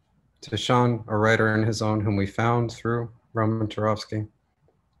Anzhelika, to Seán, a writer in his own whom we found through Roman Turovsky,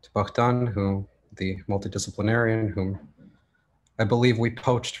 to Bohdan, who the multidisciplinarian whom I believe we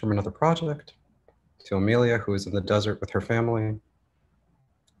poached from another project, to Amelia, who is in the desert with her family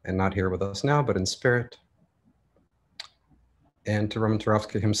and not here with us now, but in spirit, and to Roman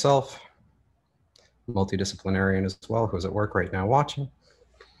Turovsky himself, multidisciplinarian as well, who's at work right now watching,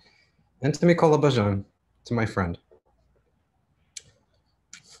 and to Mykola Bazhan, to my friend.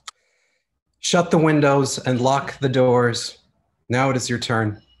 Shut the windows and lock the doors. Now it is your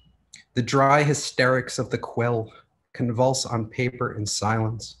turn. The dry hysterics of the quill convulse on paper in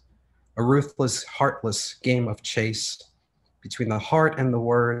silence, a ruthless, heartless game of chase between the heart and the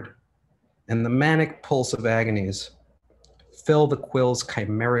word, and the manic pulse of agonies fill the quill's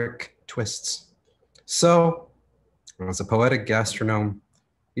chimeric twists. So, as a poetic gastronome,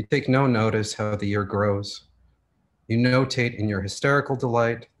 you take no notice how the year grows. You notate in your hysterical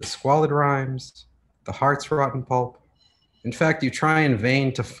delight the squalid rhymes, the heart's rotten pulp. In fact, you try in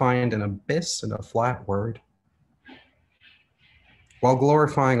vain to find an abyss in a flat word, while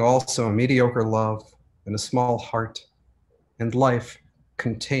glorifying also a mediocre love and a small heart and life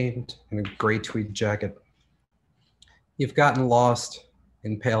contained in a gray tweed jacket. You've gotten lost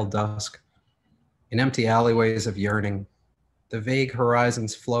in pale dusk, in empty alleyways of yearning. The vague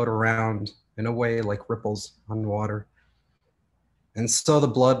horizons float around and away like ripples on water. And so the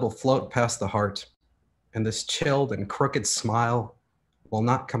blood will float past the heart, and this chilled and crooked smile will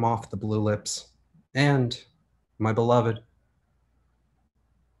not come off the blue lips. And, my beloved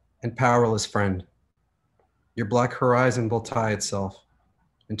and powerless friend, your black horizon will tie itself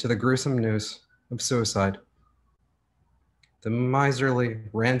into the gruesome noose of suicide. The miserly,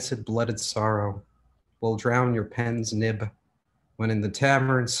 rancid, blooded sorrow will drown your pen's nib when in the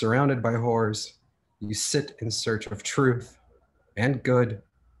tavern, surrounded by whores, you sit in search of truth and good.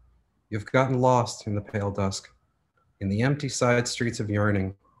 You've gotten lost in the pale dusk. In the empty side streets of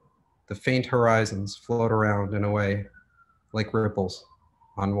yearning, the faint horizons float around and away like ripples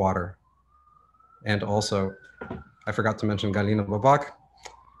on water. And also, I forgot to mention Halyna Babak,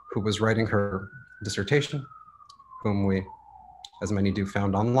 who was writing her dissertation, whom we, as many do,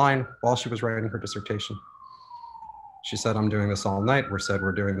 found online while she was writing her dissertation. She said, I'm doing this all night. We said,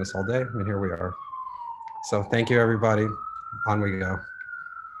 we're doing this all day, and here we are. So thank you, everybody. On we go.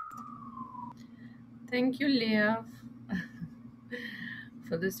 Thank you, Leah,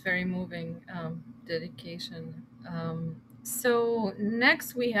 for this very moving dedication. So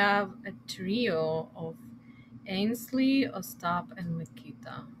next we have a trio of Ainsley, Ostap, and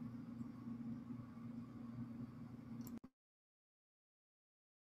Mykyta.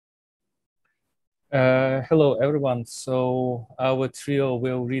 Hello, everyone. So our trio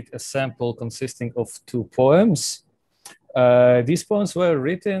will read a sample consisting of 2 poems. These poems were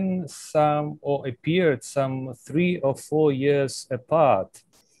written appeared some 3 or 4 years apart.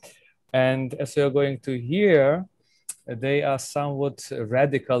 And as you're going to hear, they are somewhat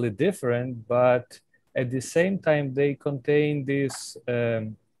radically different, but at the same time, they contain these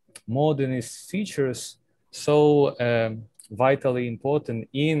modernist features so vitally important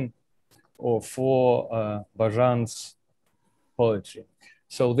in or for Bazhan's poetry.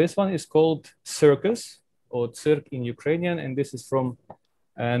 So this one is called Circus, or Cirque in Ukrainian, and this is from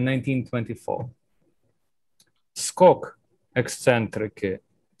 1924. Скок, ексцентрики,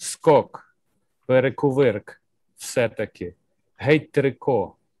 скок, перекувирк, все-таки, геть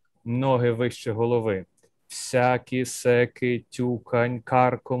трико, ноги вище голови, всякі секи, тюкань,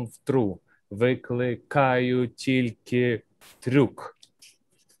 карком втру, викликаю тільки трюк.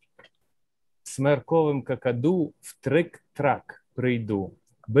 Смерковим какаду в трик-трак прийду,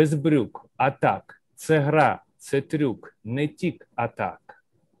 без брюк, а так, це гра, це трюк, не тік, а так.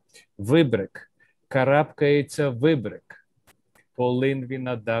 Вибрик, карабкається вибрик, по линві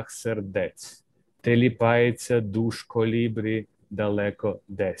на дах сердець, теліпається душ колібрі далеко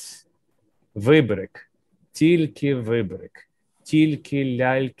десь. Вибрик, тільки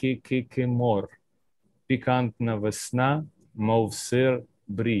ляльки кикимор, пікантна весна, мов сир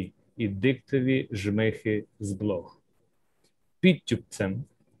брі, і диктові жмихи з блох. Підтюпцем,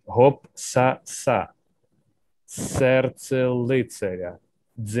 гоп-са-са, серце лицаря,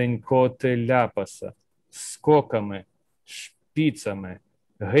 дзенькоти ляпаса, скоками, шпіцами,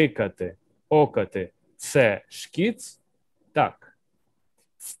 гикати, окати, це шкіц? Так.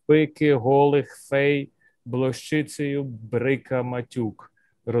 Впики голих фей, блощицею брика матюк,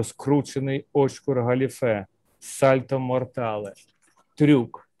 розкручений очкур галіфе, сальто мортале,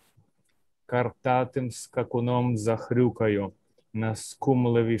 трюк. Картатим скакуном захрюкаю на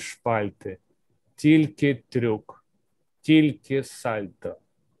скумливі шпальти. Тільки трюк, тільки сальто.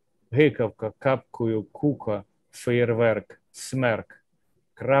 Гикавка, капкою, кука, феєрверк, смерк.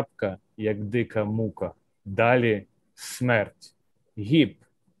 Крапка, як дика мука. Далі смерть. Гіп,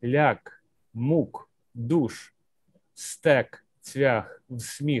 ляк, мук, душ. Стек, цвях,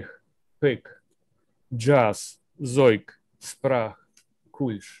 всміх, пик. Джаз, зойк, спрах,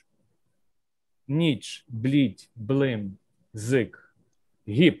 кульш. Ніч, блідь, блим, зик,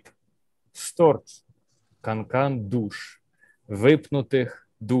 гіп, сторч, канкан душ, випнутих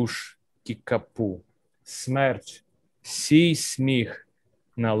душ кікапу, смерч, сій сміх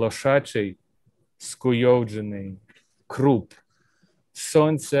на лошачий, скуйовджений, круп,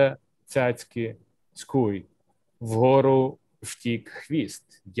 сонця, цяцьки, цкуй, вгору втік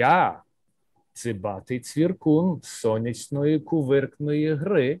хвіст. Я, цибатий цвіркун сонячної кувиркної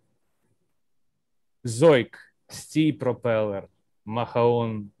гри. Зойк, стій пропелер,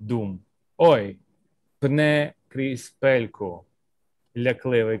 махаон дум. Ой, пне крізь пельку,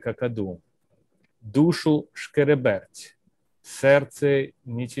 лякливий какаду. Душу шкереберть, серце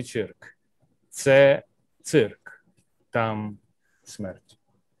нічичирк. Це цирк, там смерть.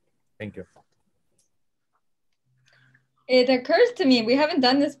 Thank you. It occurs to me, we haven't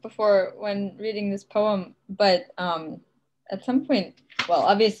done this before when reading this poem, but at some point, well,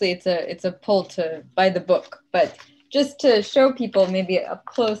 obviously it's a pull to buy the book, but just to show people maybe up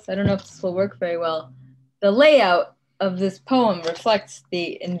close, I don't know if this will work very well, the layout of this poem reflects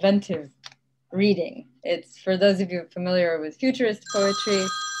the inventive reading. It's, for those of you familiar with futurist poetry,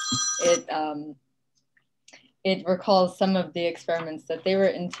 it recalls some of the experiments that they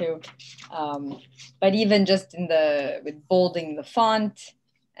were into, but even just with bolding the font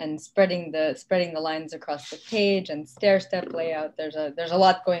and spreading the lines across the page and stair-step layout, there's a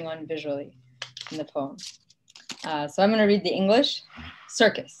lot going on visually in the poem. So I'm going to read the English.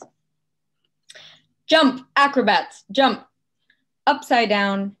 Circus. Jump, acrobats, jump. Upside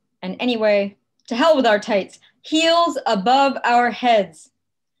down and anyway, to hell with our tights. Heels above our heads.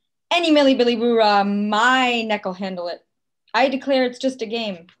 Any milly billy roo-rah, my neck'll handle it. I declare it's just a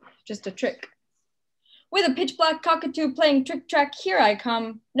game, just a trick. With a pitch black cockatoo playing trick-track, here I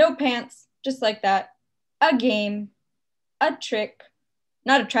come. No pants, just like that. A game, a trick,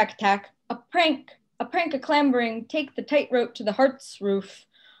 not a track attack, a prank a clambering, take the tightrope to the heart's roof.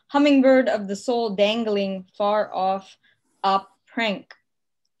 Hummingbird of the soul dangling far off, a prank.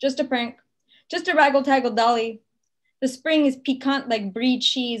 Just a prank, just a raggle-taggle dolly. The spring is piquant like brie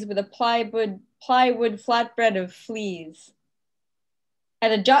cheese with a plywood flatbread of fleas.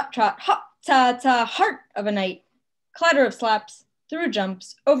 At a jot trot, hop, ta, ta, heart of a night. Clatter of slaps, through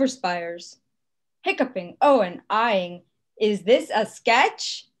jumps, over spires. Hiccuping, oh, and eyeing. Is this a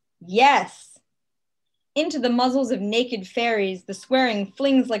sketch? Yes. Into the muzzles of naked fairies, the swearing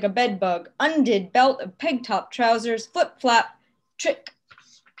flings like a bedbug. Undid belt of peg-top trousers, flip-flap, trick.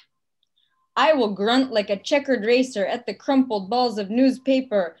 I will grunt like a checkered racer at the crumpled balls of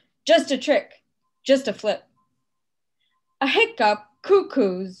newspaper. Just a trick, just a flip. A hiccup,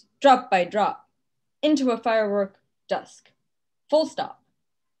 cuckoos, drop by drop. Into a firework, dusk. Full stop.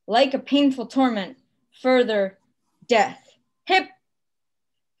 Like a painful torment, further, death. Hip,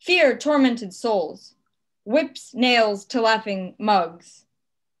 fear tormented souls. Whips, nails to laughing mugs.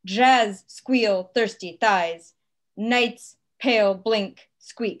 Jazz, squeal, thirsty thighs. Nights, pale, blink,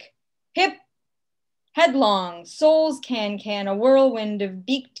 squeak. Hip, headlong, souls can, a whirlwind of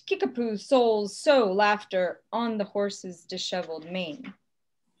beaked kickapoo souls sow laughter on the horse's disheveled mane.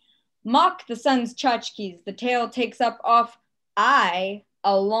 Mock the sun's tchotchkes, the tail takes up off I,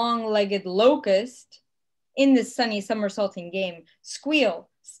 a long-legged locust, in this sunny somersaulting game. Squeal,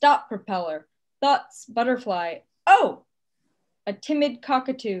 stop propeller, thoughts butterfly, oh! A timid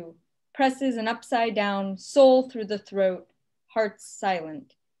cockatoo presses an upside down soul through the throat, hearts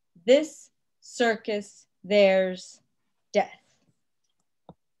silent. This circus, there's death.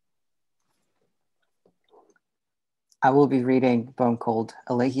 I will be reading a poem called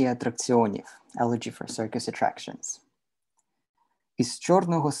Елегія атракціонів, Elegy for Circus Attractions. Із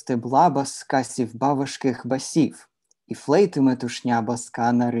чорного стебла баска сівба важких басів, і флейти метушня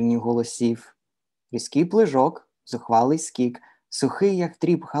баска на рині голосів. Різкий плижок, зухвалий скік, сухий, як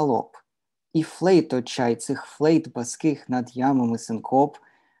тріп галоп. І флейт очай цих флейт баских над ямами синкоп.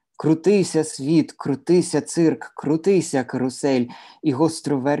 Крутися світ, крутися цирк, крутися карусель, і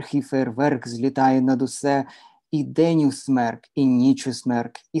гостроверхий фейерверк злітає над усе, і день у смерк, і ніч у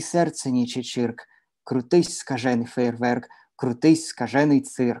смерк, і серце нічичирк. Крутись, скажений фейерверк, крутись, скажений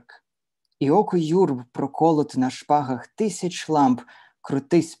цирк. І око юрб проколот на шпагах тисяч ламп,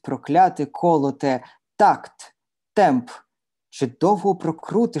 крутись, прокляте колоте, такт, темп. Чи довго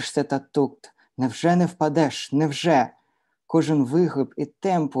прокрутишся та тукт? Невже не впадеш, невже? Кожен вигиб і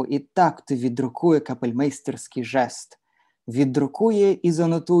темпу, і такту віддрукує капельмейстерський жест. Віддрукує і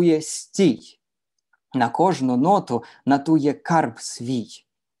занотує стій. На кожну ноту натує карб свій.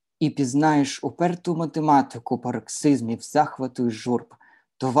 І пізнаєш уперту математику пароксизмів, захвату і журб.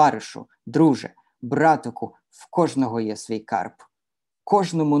 Товаришу, друже, братику, в кожного є свій карб.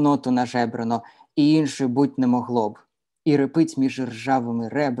 Кожному ноту нажебрано, і інше будь не могло б. І репить між ржавими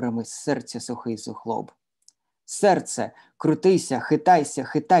ребрами серця сухий зухлоб. Серце, крутися,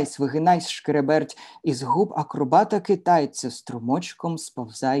 хитайсь, вигинайсь, шкреберть, із губ акробата китайця струмочком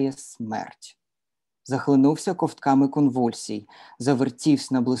сповзає смерть. Захлинувся ковтками конвульсій,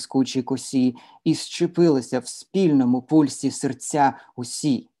 завертівсь на блискучій косі, і щепилися в спільному пульсі серця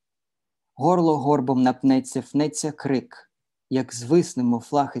усі. Горло горбом напнеться, фнеться крик, як звиснемо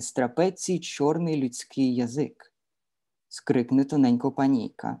флаг із трапецій чорний людський язик. Скрикне тоненько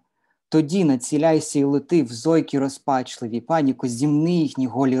панійка. Тоді націляйся і лети в зойки розпачливі, паніку зімни їхні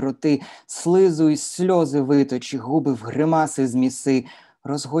голі роти, слизу і сльози виточі, губи в гримаси зміси,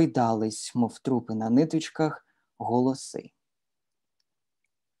 розгойдались, мов трупи на ниточках, голоси.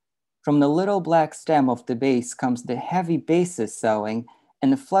 From the little black stem of the bass comes the heavy basses soughing,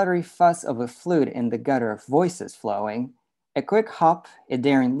 and the fluttery fuss of a flute in the gutter of voices flowing. A quick hop, a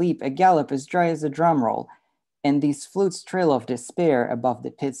daring leap, a gallop as dry as a drum roll, and these flutes trill of despair above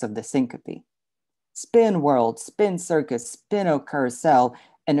the pits of the syncope. Spin world, spin circus, spin o carousel,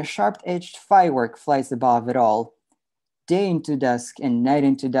 and a sharp-edged firework flies above it all. Day into dusk and night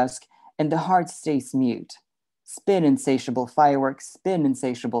into dusk, and the heart stays mute. Spin insatiable fireworks, spin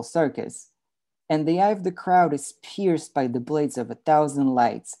insatiable circus. And the eye of the crowd is pierced by the blades of 1,000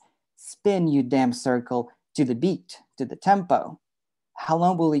 lights. Spin, you damn circle, to the beat, to the tempo. How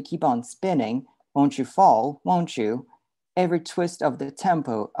long will you keep on spinning? Won't you fall, won't you? Every twist of the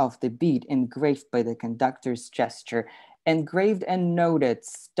tempo of the beat engraved by the conductor's gesture, engraved and noted,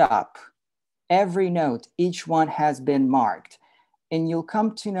 stop. Every note, each one has been marked, and you'll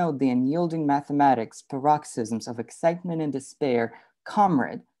come to know the unyielding mathematics, paroxysms of excitement and despair.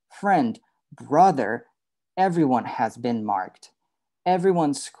 Comrade, friend, brother, everyone has been marked.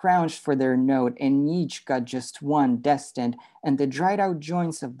 Everyone scrounged for their note, and each got just one destined, and the dried out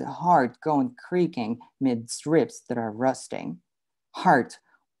joints of the heart go on creaking midst ribs that are rusting. Heart,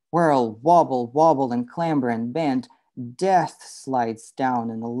 whirl, wobble, wobble, and clamber and bend, death slides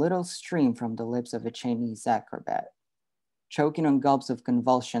down in a little stream from the lips of a Chinese acrobat. Choking on gulps of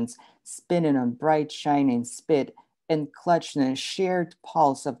convulsions, spinning on bright shining spit, and clutched in a shared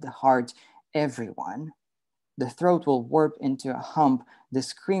pulse of the heart, everyone. The throat will warp into a hump, the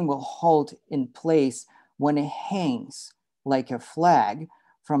scream will hold in place when it hangs like a flag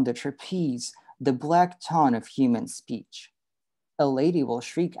from the trapeze, the black tone of human speech. A lady will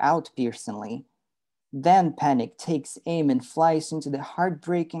shriek out piercingly. Then panic takes aim and flies into the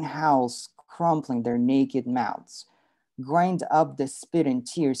heartbreaking howls, crumpling their naked mouths. Grind up the spit and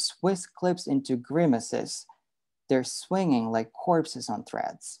tears, Swiss clips into grimaces. They're swinging like corpses on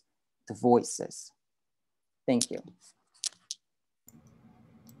threads. The voices. Thank you.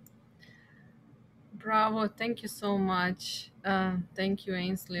 Bravo, thank you so much. Thank you,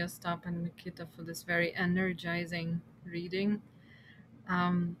 Ainsley, Ostap, and Mykyta, for this very energizing reading.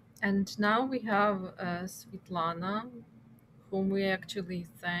 And now we have Svetlana, whom we actually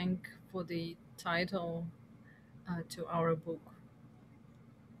thank for the title to our book,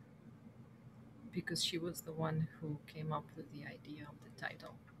 because she was the one who came up with the idea of the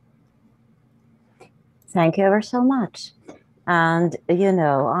title. Thank you ever so much. And, you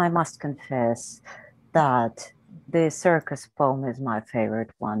know, I must confess that the circus poem is my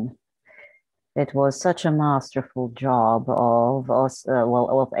favorite one. It was such a masterful job of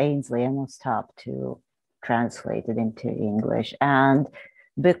Ainsley and Ostap to translate it into English. And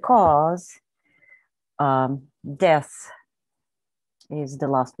because death is the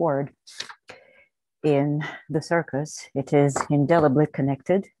last word in the circus, it is indelibly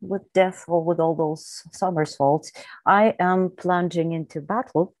connected with death or with all those somersaults. I am plunging into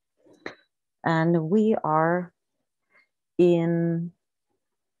battle, and we are in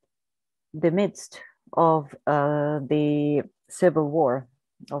the midst of the Civil War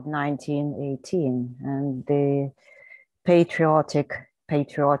of 1918 and the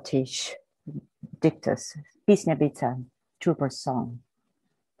patriotish dictus, Пісня бійця, Trooper's Song.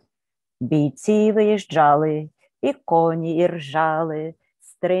 Бійці виїжджали, і коні іржали,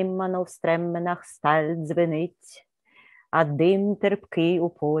 стримано в стременах сталь дзвенить, а дим терпкий у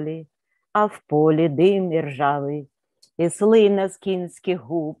полі, а в полі дим іржавий, і слина з кінських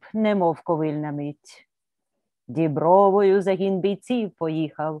губ, немов ковильна мить. Дібровою загін бійців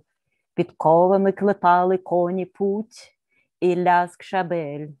поїхав, підковами клепали коні путь, і ляск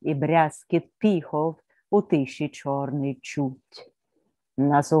шабель, і брязкіт піхов у тиші чорний чуть.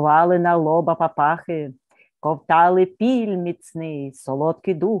 Насували на лоба папахи, ковтали піль міцний,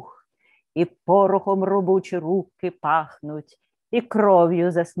 солодкий дух, і порохом робочі руки пахнуть, і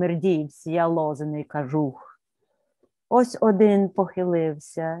кров'ю засмердівся ялозений кажух. Ось один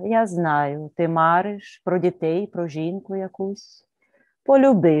похилився, я знаю, ти мариш про дітей, про жінку якусь.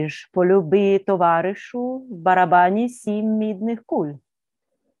 Полюби, товаришу, в барабані 7 мідних куль.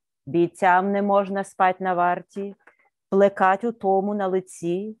 Бійцям не можна спать на варті, плекать у тому на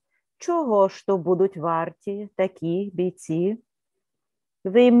лиці, чого ж то будуть варті такі бійці?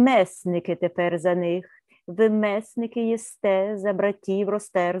 Ви месники тепер за них, ви месники єсте за братів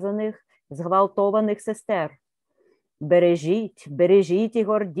розтерзаних, зґвалтованих сестер. Бережіть і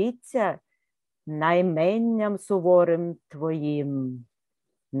гордіться найменням суворим твоїм.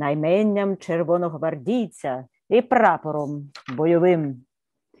 найменням червоногвардійця і прапором бойовим.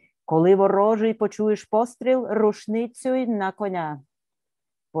 Коли ворожий почуєш постріл, рушницю на коня.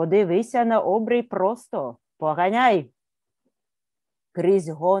 Подивися на обрій просто, поганяй. Крізь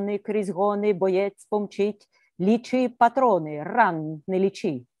гони, боєць помчить, лічи патрони, ран не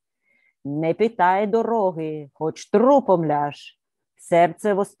лічи. Не питай дороги, хоч трупом ляж,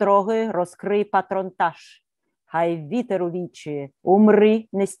 серце востроги, розкрий патронтаж. Хай вітер у вічі, умри,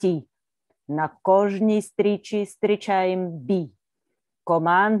 не стій. На кожній стрічі зустрічаєм бій.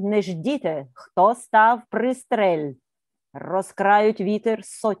 Команд не ждіте, хто став пристрель. Розкрають вітер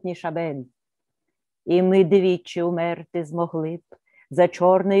сотні шабель. І ми двічі умерти змогли б за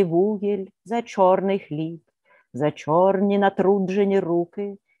чорний вугіль, за чорний хліб, за чорні натруджені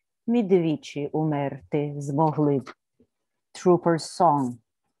руки. Ми двічі умерти змогли б. Trooper's Song.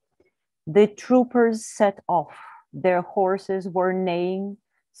 The troopers set off. Their horses were neighing,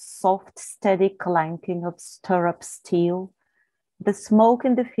 soft, steady clanking of stirrup steel. The smoke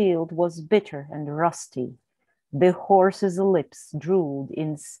in the field was bitter and rusty. The horses' lips drooled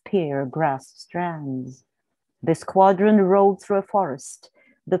in spear grass strands. The squadron rode through a forest,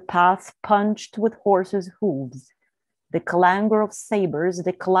 the path punched with horses' hooves. The clangor of sabers,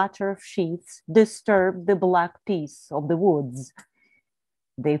 the clatter of sheaths disturbed the black peace of the woods.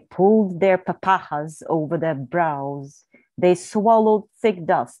 They pulled their papahas over their brows. They swallowed thick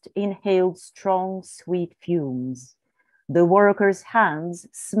dust, inhaled strong, sweet fumes. The workers' hands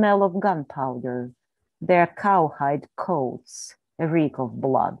smell of gunpowder, their cowhide coats reek of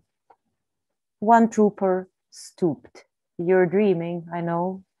blood. One trooper stooped. You're dreaming, I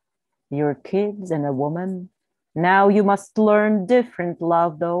know. You're kids and a woman. Now you must learn different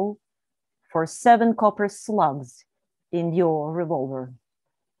love, though, for 7 copper slugs in your revolver.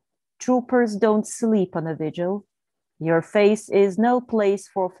 Troopers don't sleep on a vigil. Your face is no place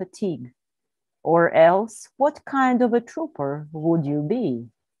for fatigue. Or else, what kind of a trooper would you be?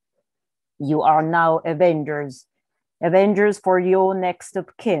 You are now avengers. Avengers for your next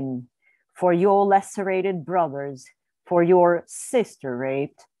of kin, for your lacerated brothers, for your sister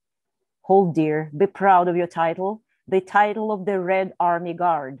raped. Hold dear, be proud of your title, the title of the Red Army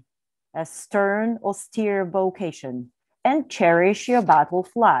Guard, a stern, austere vocation, and cherish your battle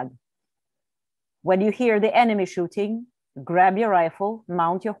flag. When you hear the enemy shooting, grab your rifle,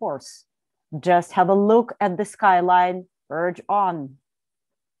 mount your horse. Just have a look at the skyline, urge on.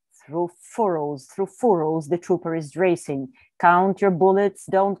 Through furrows, the trooper is racing. Count your bullets,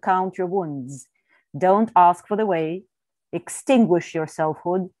 don't count your wounds. Don't ask for the way, extinguish your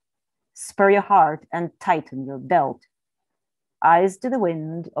selfhood, spur your heart and tighten your belt. Eyes to the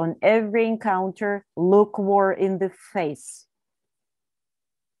wind, on every encounter, look war in the face.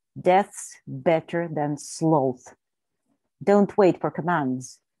 Death's better than sloth. Don't wait for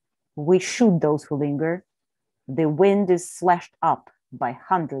commands. We shoot those who linger. The wind is slashed up by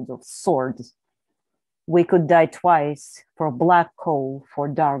hundreds of swords. We could die twice for black coal, for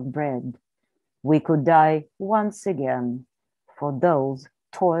dark bread. We could die once again for those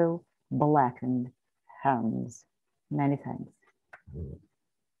toil-blackened hands. Many thanks.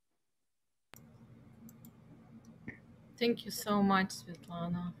 Thank you so much,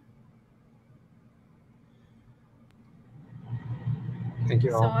 Svetlana. Thank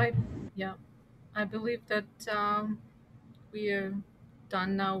you all. So I believe that we are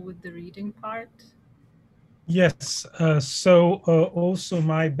done now with the reading part. Yes, also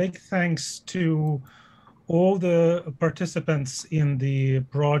my big thanks to all the participants in the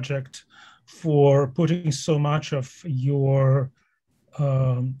project for putting so much of your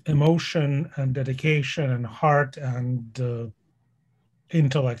emotion and dedication and heart and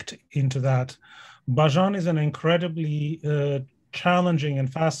intellect into that. Bazhan is an incredibly challenging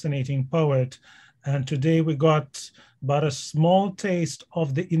and fascinating poet, and today we got but a small taste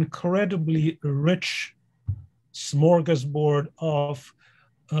of the incredibly rich smorgasbord of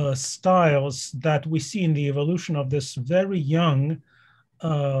styles that we see in the evolution of this very young,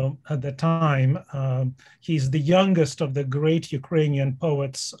 at the time, he's the youngest of the great Ukrainian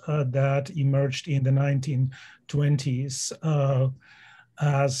poets that emerged in the 1920s,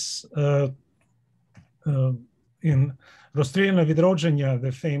 as in Розстріляне відродження,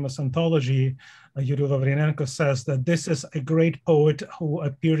 the famous anthology, Yuri Lavrinenko says that this is a great poet who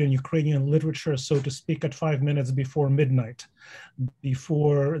appeared in Ukrainian literature, so to speak, at 5 minutes before midnight,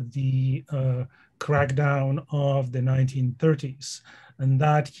 before the crackdown of the 1930s, and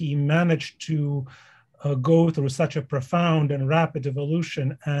that he managed to go through such a profound and rapid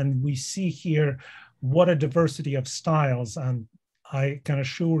evolution. And we see here what a diversity of styles. And I can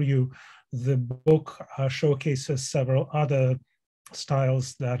assure you, the book showcases several other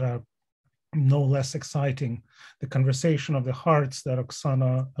styles that are no less exciting. The Conversation of the Hearts that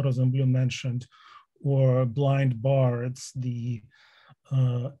Oksana Rosenblum mentioned, or Blind Bards, the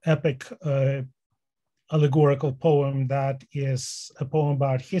epic allegorical poem that is a poem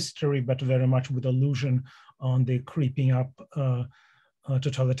about history, but very much with allusion on the creeping up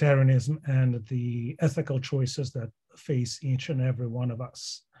totalitarianism and the ethical choices that face each and every one of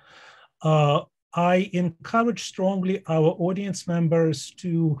us. I encourage strongly our audience members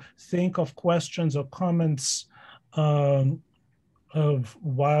to think of questions or comments while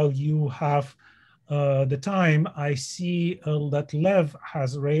you have the time. I see that Lev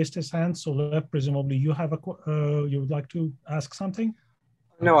has raised his hand. So Lev, presumably you have you would like to ask something?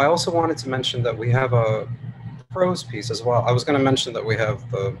 No, I also wanted to mention that we have a prose piece as well. I was going to mention that we have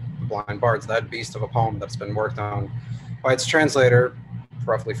the Blind Bards, that beast of a poem that's been worked on by its translator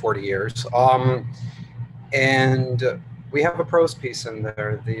for roughly 40 years. And we have a prose piece in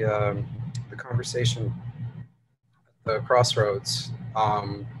there, the Conversation at the Crossroads,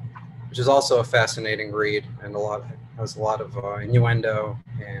 which is also a fascinating read, and has a lot of innuendo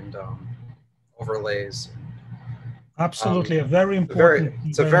and overlays. Absolutely, a very important.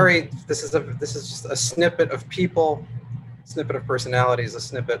 This is just a snippet of people, snippet of personalities, a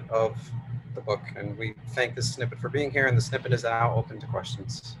snippet of the book, and we thank this snippet for being here. And the snippet is now open to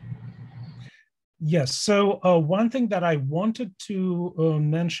questions. Yes. So one thing that I wanted to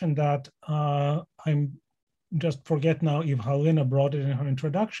mention that I'm just forget now if Halyna brought it in her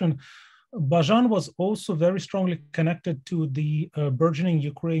introduction. Bazhan was also very strongly connected to the burgeoning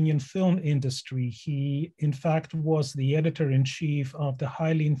Ukrainian film industry. He, in fact, was the editor-in-chief of the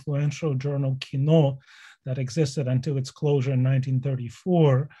highly influential journal Kino that existed until its closure in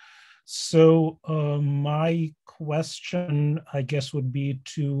 1934. So my question, I guess, would be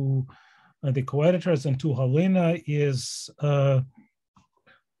to the co-editors and to Halyna is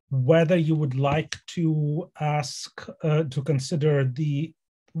whether you would like to ask, to consider the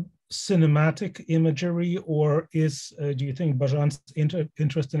cinematic imagery, or is, do you think Bazhan's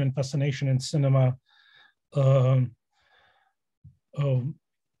interest and fascination in cinema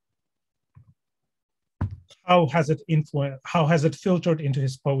how has it influenced, how has it filtered into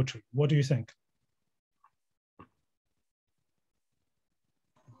his poetry? What do you think?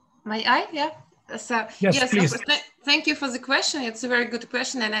 May I? Yeah. So yes, please. Thank you for the question. It's a very good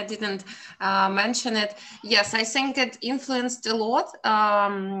question, and I didn't mention it. Yes, I think it influenced a lot.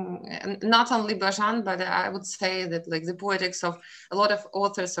 Not only Bazhan, but I would say that like the poetics of a lot of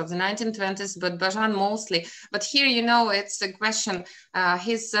authors of the 1920s, but Bazhan mostly. But here, you know, it's a question.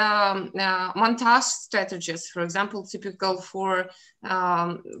 His montage strategies, for example, typical for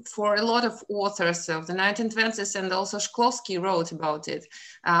a lot of authors of the 1920s, and also Shklovsky wrote about it.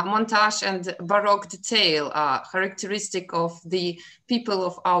 Montage and Baroque detail are characteristic of the people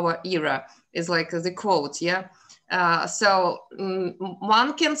of our era, is like the quote, yeah? So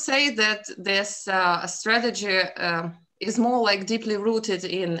one can say that this strategy is more like deeply rooted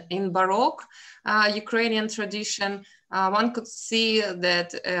in Baroque Ukrainian tradition. One could see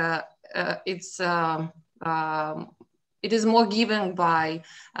that it is more given by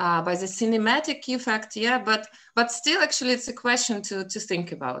the cinematic effect, yeah, but still actually it's a question to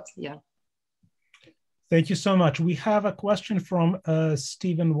think about, yeah. Thank you so much. We have a question from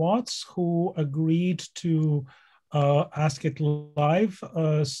Stephen Watts, who agreed to ask it live.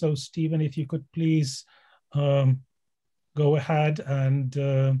 So Stephen, if you could please go ahead and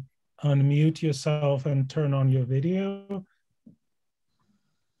unmute yourself and turn on your video.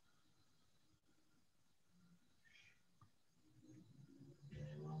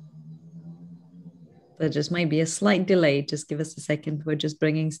 There just might be a slight delay. Just give us a second. We're just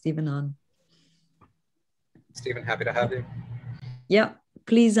bringing Stephen on. Stephen, happy to have you. Yeah,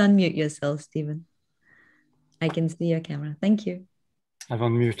 please unmute yourself, Stephen. I can see your camera. Thank you. I've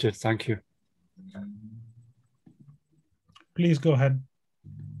unmuted. Thank you. Please go ahead.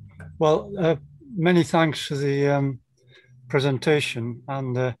 Well, many thanks for the presentation,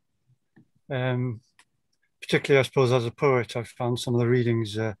 and particularly, I suppose, as a poet, I found some of the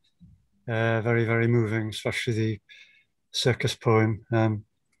readings very, very moving, especially the circus poem,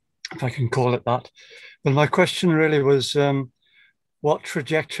 if I can call it that. But my question really was what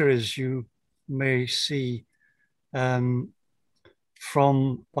trajectories you may see from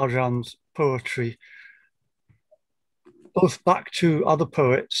Bazhan's poetry, both back to other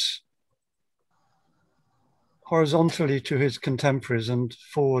poets, horizontally to his contemporaries, and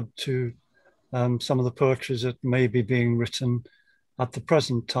forward to some of the poetries that may be being written at the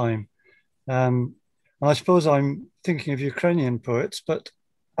present time. And I suppose I'm thinking of Ukrainian poets, but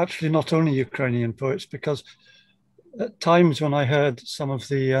actually not only Ukrainian poets, because at times when I heard some of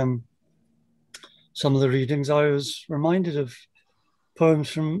the readings, I was reminded of poems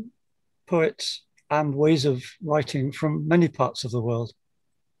from poets and ways of writing from many parts of the world.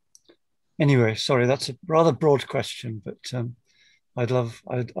 Anyway, sorry, that's a rather broad question, but I'd love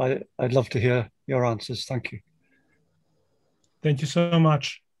to hear your answers. Thank you. Thank you so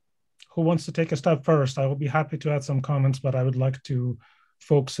much. Who wants to take a step first? I will be happy to add some comments, but I would like to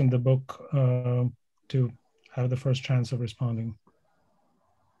folks in the book to have the first chance of responding.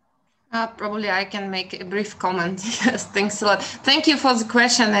 Probably I can make a brief comment. Yes, thanks a lot. Thank you for the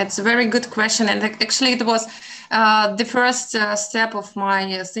question. It's a very good question. And actually it was the first step of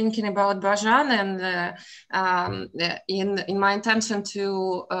my thinking about Bazhan and in my intention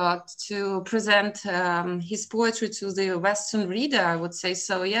to present his poetry to the Western reader, I would say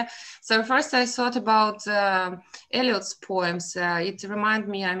so, yeah. So first I thought about Eliot's poems. It reminded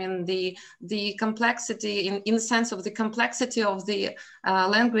me, I mean, the complexity in the sense of the complexity of the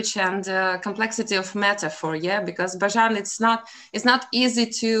language and complexity of metaphor, yeah, because Bazhan, it's not easy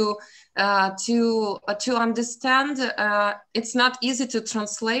to understand. It's not easy to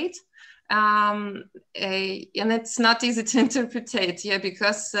translate, and it's not easy to interpret, yeah,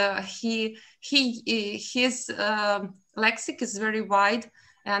 because his lexic is very wide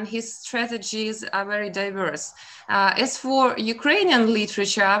and his strategies are very diverse. As for Ukrainian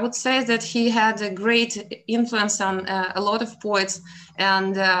literature, I would say that he had a great influence on a lot of poets,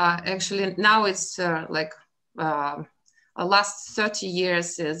 and actually now it's last 30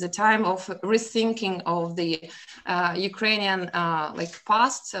 years is the time of rethinking of the Ukrainian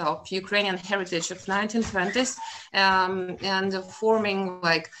past, of Ukrainian heritage of 1920s, and forming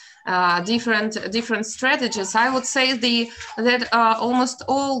different strategies. I would say that almost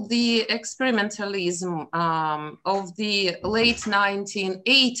all the experimentalism of the late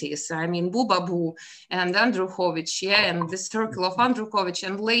 1980s, I mean Bubabu and Andrukhovich, yeah, and the circle of Andrukhovich,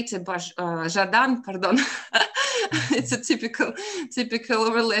 and later Zhadan, pardon, it's a typical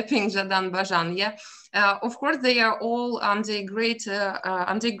overlapping Zhadan Bazhan, yeah. Of course, they are all under great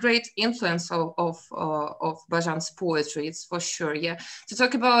influence of Bazhan's poetry. It's for sure. Yeah. To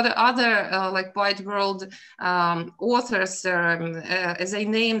talk about other wide world authors, as I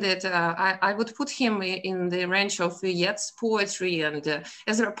named it, I would put him in the range of Yeats poetry and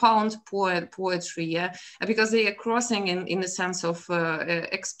Ezra Pound poetry. Yeah, because they are crossing in the sense of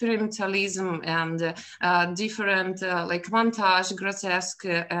experimentalism and different montage, grotesque,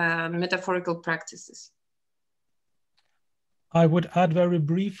 and metaphorical practices. I would add very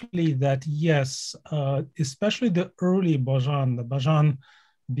briefly that yes, especially the early Bazhan, the Bazhan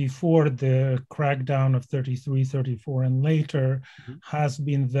before the crackdown of 33, 34 and later, has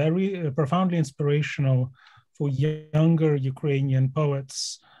been very profoundly inspirational for younger Ukrainian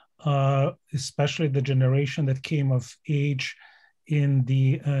poets, especially the generation that came of age in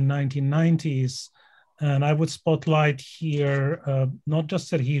the 1990s. And I would spotlight here not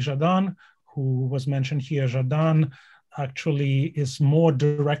just Serhiy Zhadan, who was mentioned here. Zhadan actually is more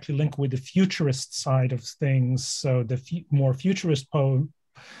directly linked with the futurist side of things. So the more futurist poem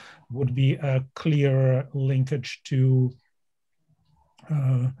would be a clear linkage to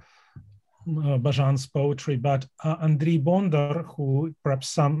Bazhan's poetry. But Andriy Bondar, who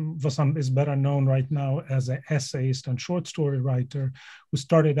perhaps is better known right now as an essayist and short story writer, who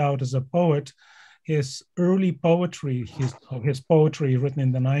started out as a poet, his early poetry, his poetry written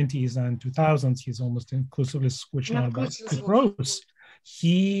in the 90s and 2000s, he's almost inclusively switched now to prose.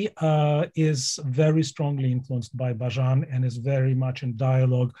 He is very strongly influenced by Bazhan and is very much in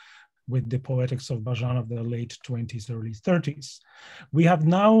dialogue with the poetics of Bazhan of the late 20s, early 30s. We have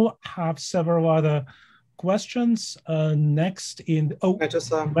several other questions. Next in, you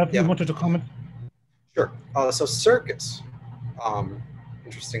wanted to comment? Sure, so circus.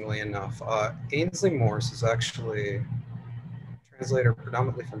 Interestingly enough, Ainsley Morse is actually a translator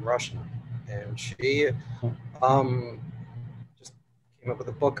predominantly from Russian, and she just came up with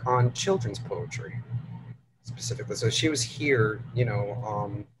a book on children's poetry specifically. So she was here, there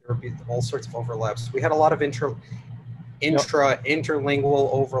would be all sorts of overlaps. We had a lot of interlingual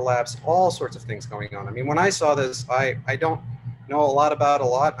overlaps, all sorts of things going on. I mean, when I saw this, I don't know a lot about a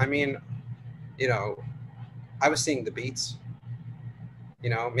lot. I mean, I was seeing the beats.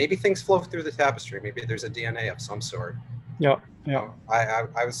 Maybe things flow through the tapestry. Maybe there's a DNA of some sort. Yeah. I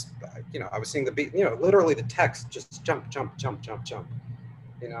was, I was seeing the beat. Literally the text just jump.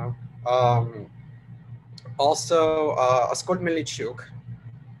 Also, Askol Melichuk,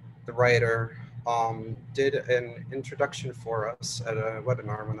 the writer, did an introduction for us at a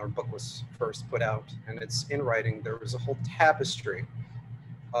webinar when our book was first put out, and it's in writing. There was a whole tapestry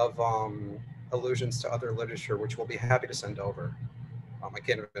of allusions to other literature, which we'll be happy to send over. I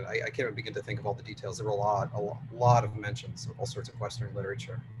can't even begin to think of all the details. There were a lot of mentions of all sorts of Western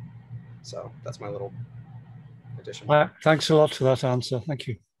literature. So that's my little addition. Thanks a lot for that answer. Thank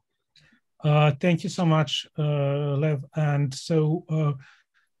you. Thank you so much, Lev. And so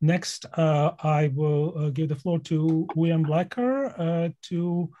next, I will give the floor to William Blacker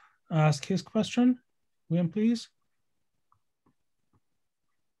to ask his question. William, please.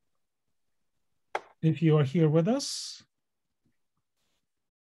 If you are here with us.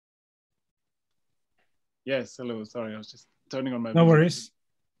 Yes, hello, sorry, I was just turning on my No worries.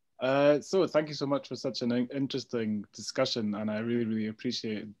 So thank you so much for such an interesting discussion, and I really, really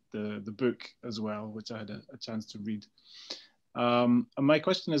appreciate the book as well, which I had a chance to read. And my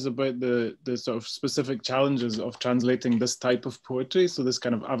question is about the sort of specific challenges of translating this type of poetry, so this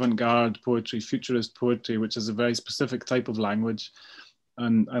kind of avant-garde poetry, futurist poetry, which is a very specific type of language,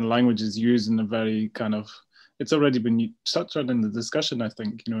 and language is used in a very kind of, it's already been touched on in the discussion, I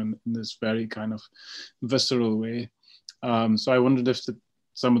think, you know, in this very kind of visceral way. So I wondered if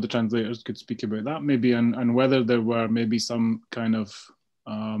some of the translators could speak about that maybe, and whether there were maybe some kind of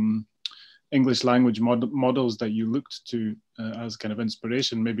English language models that you looked to as kind of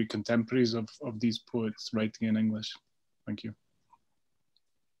inspiration, maybe contemporaries of these poets writing in English. Thank you.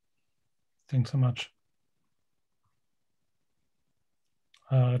 Thanks so much.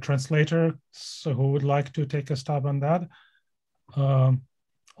 Translator, so who would like to take a stab on that?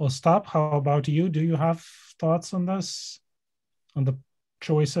 Ostap, how about you? Do you have thoughts on this, on the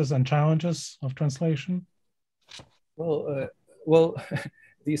choices and challenges of translation? Well,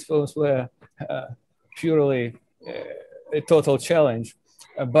 these poems were purely a total challenge.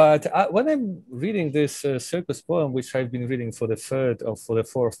 But when I'm reading this circus poem, which I've been reading for the third or for the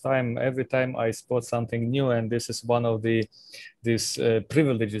fourth time, every time I spot something new, and this is one of these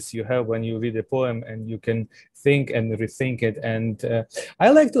privileges you have when you read a poem and you can think and rethink it. And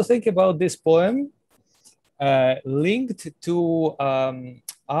I like to think about this poem linked to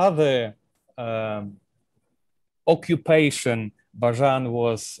other occupation Bazhan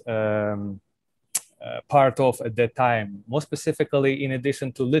was part of at that time. More specifically, in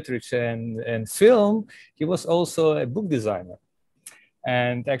addition to literature and film, he was also a book designer.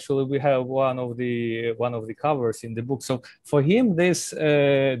 And actually, we have one of the covers in the book. So for him, this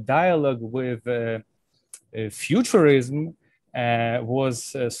dialogue with futurism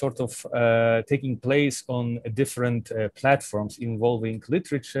was sort of taking place on different platforms involving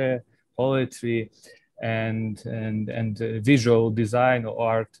literature, poetry, and visual design or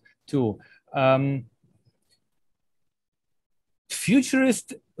art too.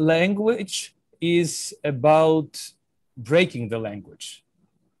 Futurist language is about breaking the language.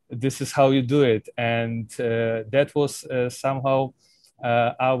 This is how you do it, and that was somehow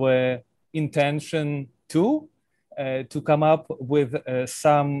our intention too, to come up with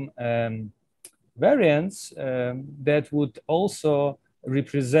some variants that would also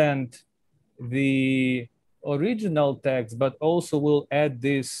represent the original text, but also will add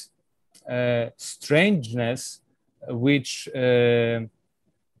this strangeness which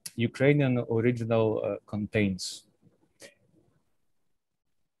Ukrainian original contains.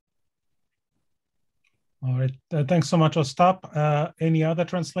 All right, thanks so much, Ostap. Any other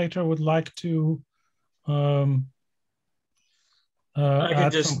translator would like to add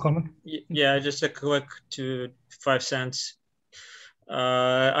some comment? Yeah, just a quick 5 cents.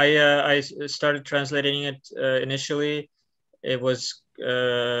 I started translating it initially. It was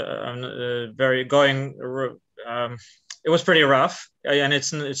it was pretty rough, and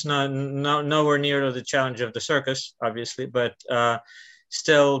it's nowhere near the challenge of the circus, obviously, but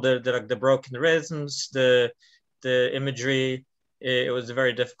still the broken rhythms, the imagery, it was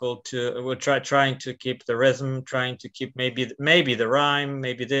very difficult to trying to keep the rhythm, trying to keep maybe the rhyme,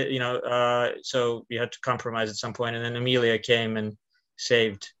 maybe so we had to compromise at some point, and then Amelia came and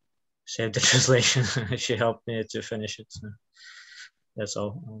saved the translation. She helped me to finish it. So that's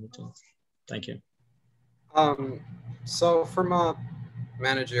all. Thank you. So from a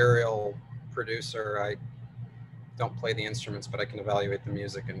managerial producer, I don't play the instruments, but I can evaluate the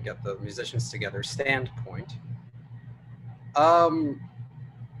music and get the musicians together standpoint.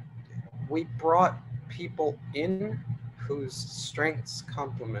 We brought people in whose strengths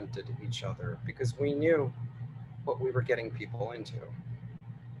complemented each other because we knew what we were getting people into.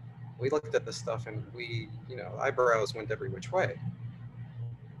 We looked at this stuff and eyebrows went every which way.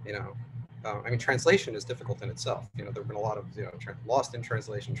 I mean, translation is difficult in itself. There have been a lot of, lost in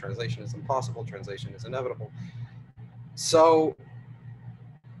translation. Translation is impossible. Translation is inevitable. So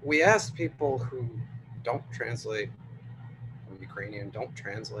we asked people who don't translate from Ukrainian, don't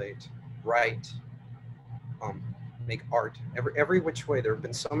translate write, make art, every which way. There have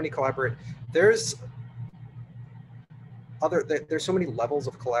been so many there's so many levels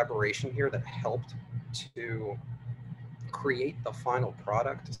of collaboration here that helped to create the final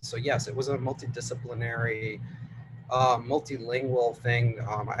product. So yes, it was a multidisciplinary, multilingual thing.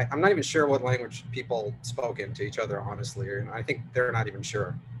 I'm not even sure what language people spoke into each other, honestly. And I think they're not even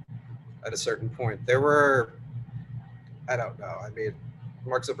sure at a certain point. There were, I don't know, I mean,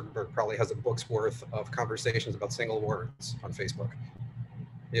 Mark Zuckerberg probably has a book's worth of conversations about single words on Facebook.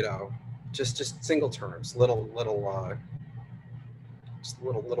 You know, just single terms, little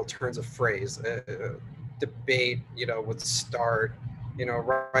turns of phrase. Debate, you know, would start, you know,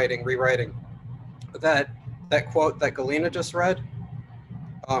 writing, rewriting. That quote that Galina just read,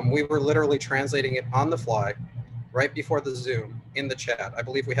 we were literally translating it on the fly, right before the Zoom in the chat. I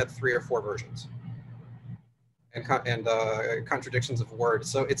believe we had 3 or 4 versions. And contradictions of words.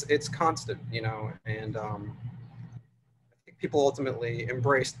 So it's constant, you know, and I think people ultimately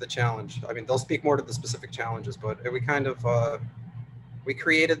embraced the challenge. I mean, they'll speak more to the specific challenges, but we kind of, we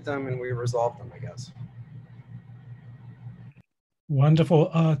created them and we resolved them, I guess.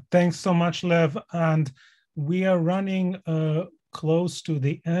 Wonderful. Thanks so much, Lev. And we are running close to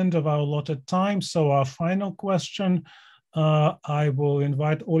the end of our allotted time. So our final question, I will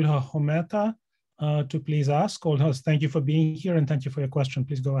invite Olga Hometa to please ask. Olga, thank you for being here and thank you for your question.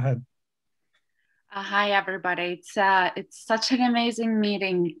 Please go ahead. Hi, everybody. It's such an amazing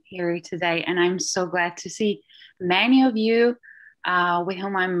meeting here today, and I'm so glad to see many of you with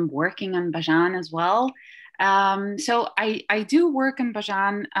whom I'm working on Bazhan as well. So I do work on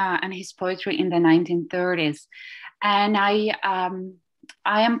Bazhan and his poetry in the 1930s, and I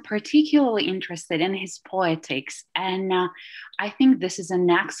am particularly interested in his poetics, and I think this is an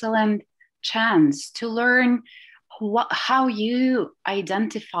excellent chance to learn how you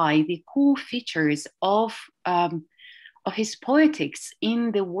identify the core features of his poetics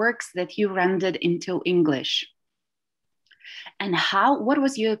in the works that you rendered into English, and what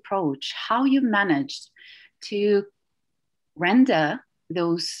was your approach, how you managed to render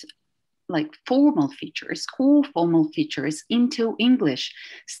those like core formal features into English,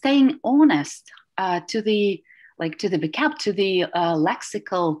 staying honest to the vocab, to the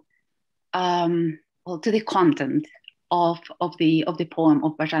lexical, to the content of the poem,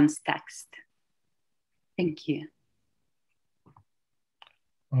 of Bazhan's text. Thank you.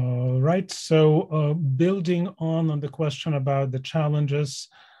 All right. So building on the question about the challenges,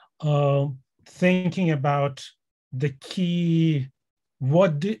 thinking about the key,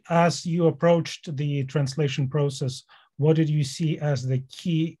 as you approached the translation process, what did you see as the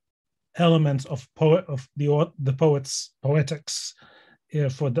key elements of the poet's poetics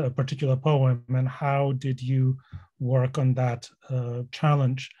for the particular poem, and how did you work on that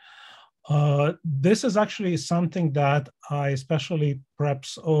challenge? This is actually something that I especially,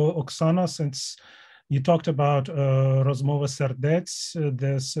 perhaps Oksana, since you talked about Rozmova Serdets,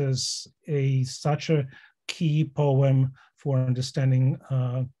 this is such a key poem for understanding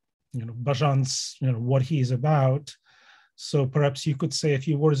Bazhan's, what he is about. So perhaps you could say a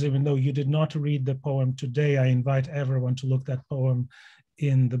few words, even though you did not read the poem today. I invite everyone to look that poem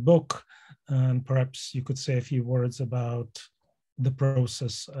in the book, and perhaps you could say a few words about the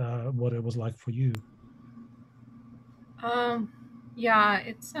process, what it was like for you. Yeah,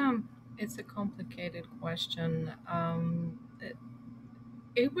 it's a complicated question.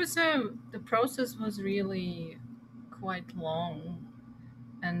 The process was really quite long,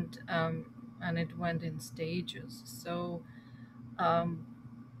 and it went in stages. So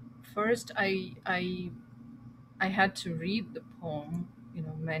first I had to read the poem,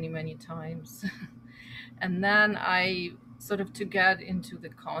 many times, and then I sort of to get into the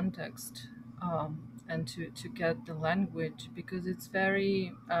context and to get the language, because it's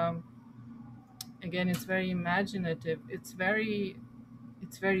very again, it's very imaginative. It's very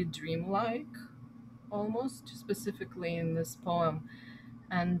dreamlike, almost, specifically in this poem.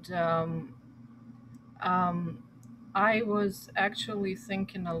 And I was actually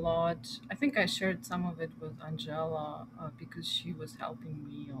thinking a lot. I think I shared some of it with Angela because she was helping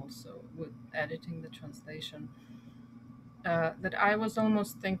me also with editing the translation. That I was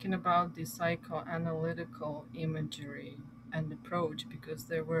almost thinking about the psychoanalytical imagery and approach, because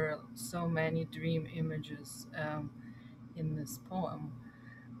there were so many dream images in this poem.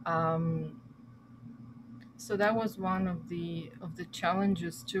 So that was one of the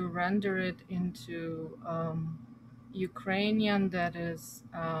challenges, to render it into Ukrainian that is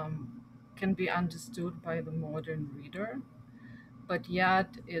can be understood by the modern reader, but yet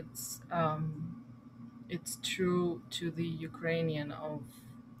it's true to the Ukrainian of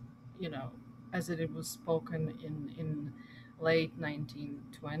you know, as it was spoken in late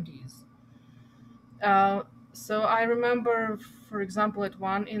 1920s. So I remember, for example, at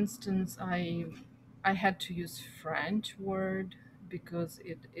one instance, I had to use French word because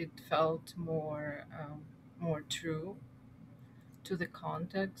it felt more true to the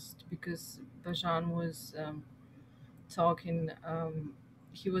context, because Bazhan was talking,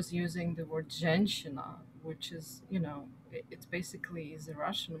 he was using the word zhenshina, which is, you know, it's basically is a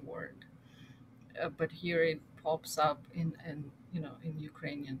Russian word, but here it pops up in you know, in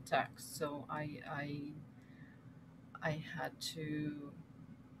Ukrainian text. So I had to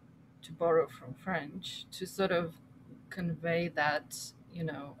borrow from French to sort of convey that, you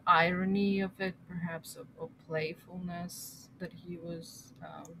know, irony of it, perhaps of playfulness that he was.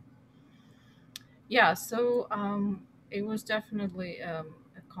 Yeah, so it was definitely a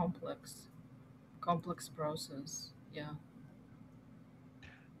complex process. Yeah.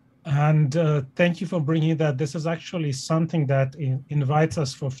 And thank you for bringing that. This is actually something that invites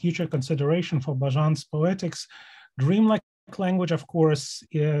us for future consideration for Bazhan's poetics. Dreamlike language, of course,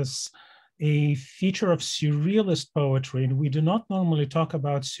 is a feature of surrealist poetry, and we do not normally talk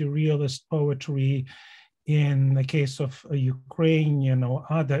about surrealist poetry in the case of Ukrainian or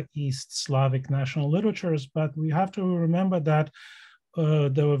other East Slavic national literatures, but we have to remember that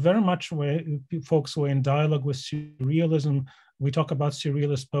there were very much folks who were in dialogue with surrealism. We talk about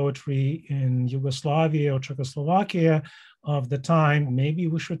surrealist poetry in Yugoslavia or Czechoslovakia of the time. Maybe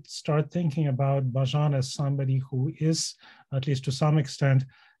we should start thinking about Bazhan as somebody who is, at least to some extent,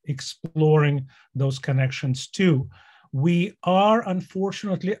 exploring those connections too. We are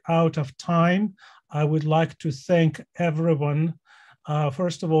unfortunately out of time. I would like to thank everyone.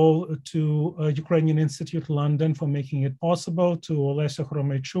 First of all, to Ukrainian Institute London for making it possible, to Olesya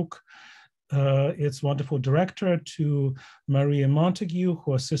Hromeychuk, its wonderful director, to Maria Montague,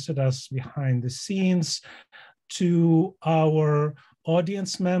 who assisted us behind the scenes, to our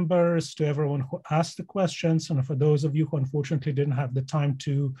audience members, to everyone who asked the questions, and for those of you who unfortunately didn't have the time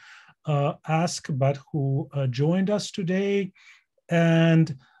to ask, but who joined us today.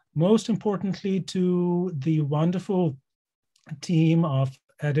 And most importantly, to the wonderful team of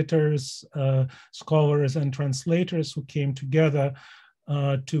editors, scholars, and translators who came together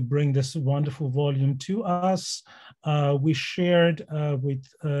to bring this wonderful volume to us. We shared with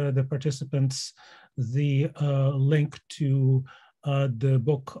the participants the link to the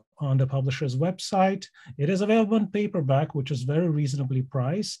book on the publisher's website. It is available in paperback, which is very reasonably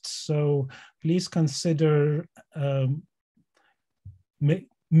priced. So please consider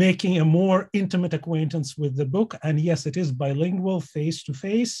making a more intimate acquaintance with the book. And yes, it is bilingual,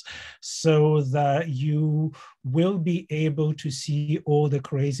 face-to-face, so that you will be able to see all the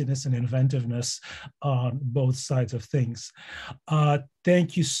craziness and inventiveness on both sides of things.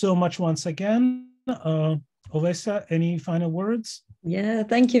 Thank you so much once again. Olesya, any final words? Yeah,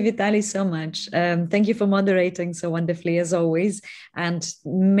 thank you, Vitaly, so much. Thank you for moderating so wonderfully, as always. And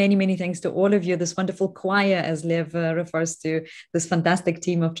many, many thanks to all of you, this wonderful choir, as Lev refers to, this fantastic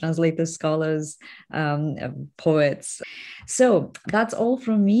team of translators, scholars, poets. So that's all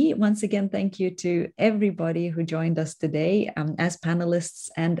from me. Once again, thank you to everybody who joined us today as panelists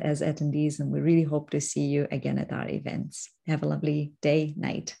and as attendees. And we really hope to see you again at our events. Have a lovely day,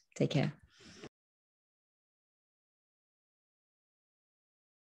 night. Take care.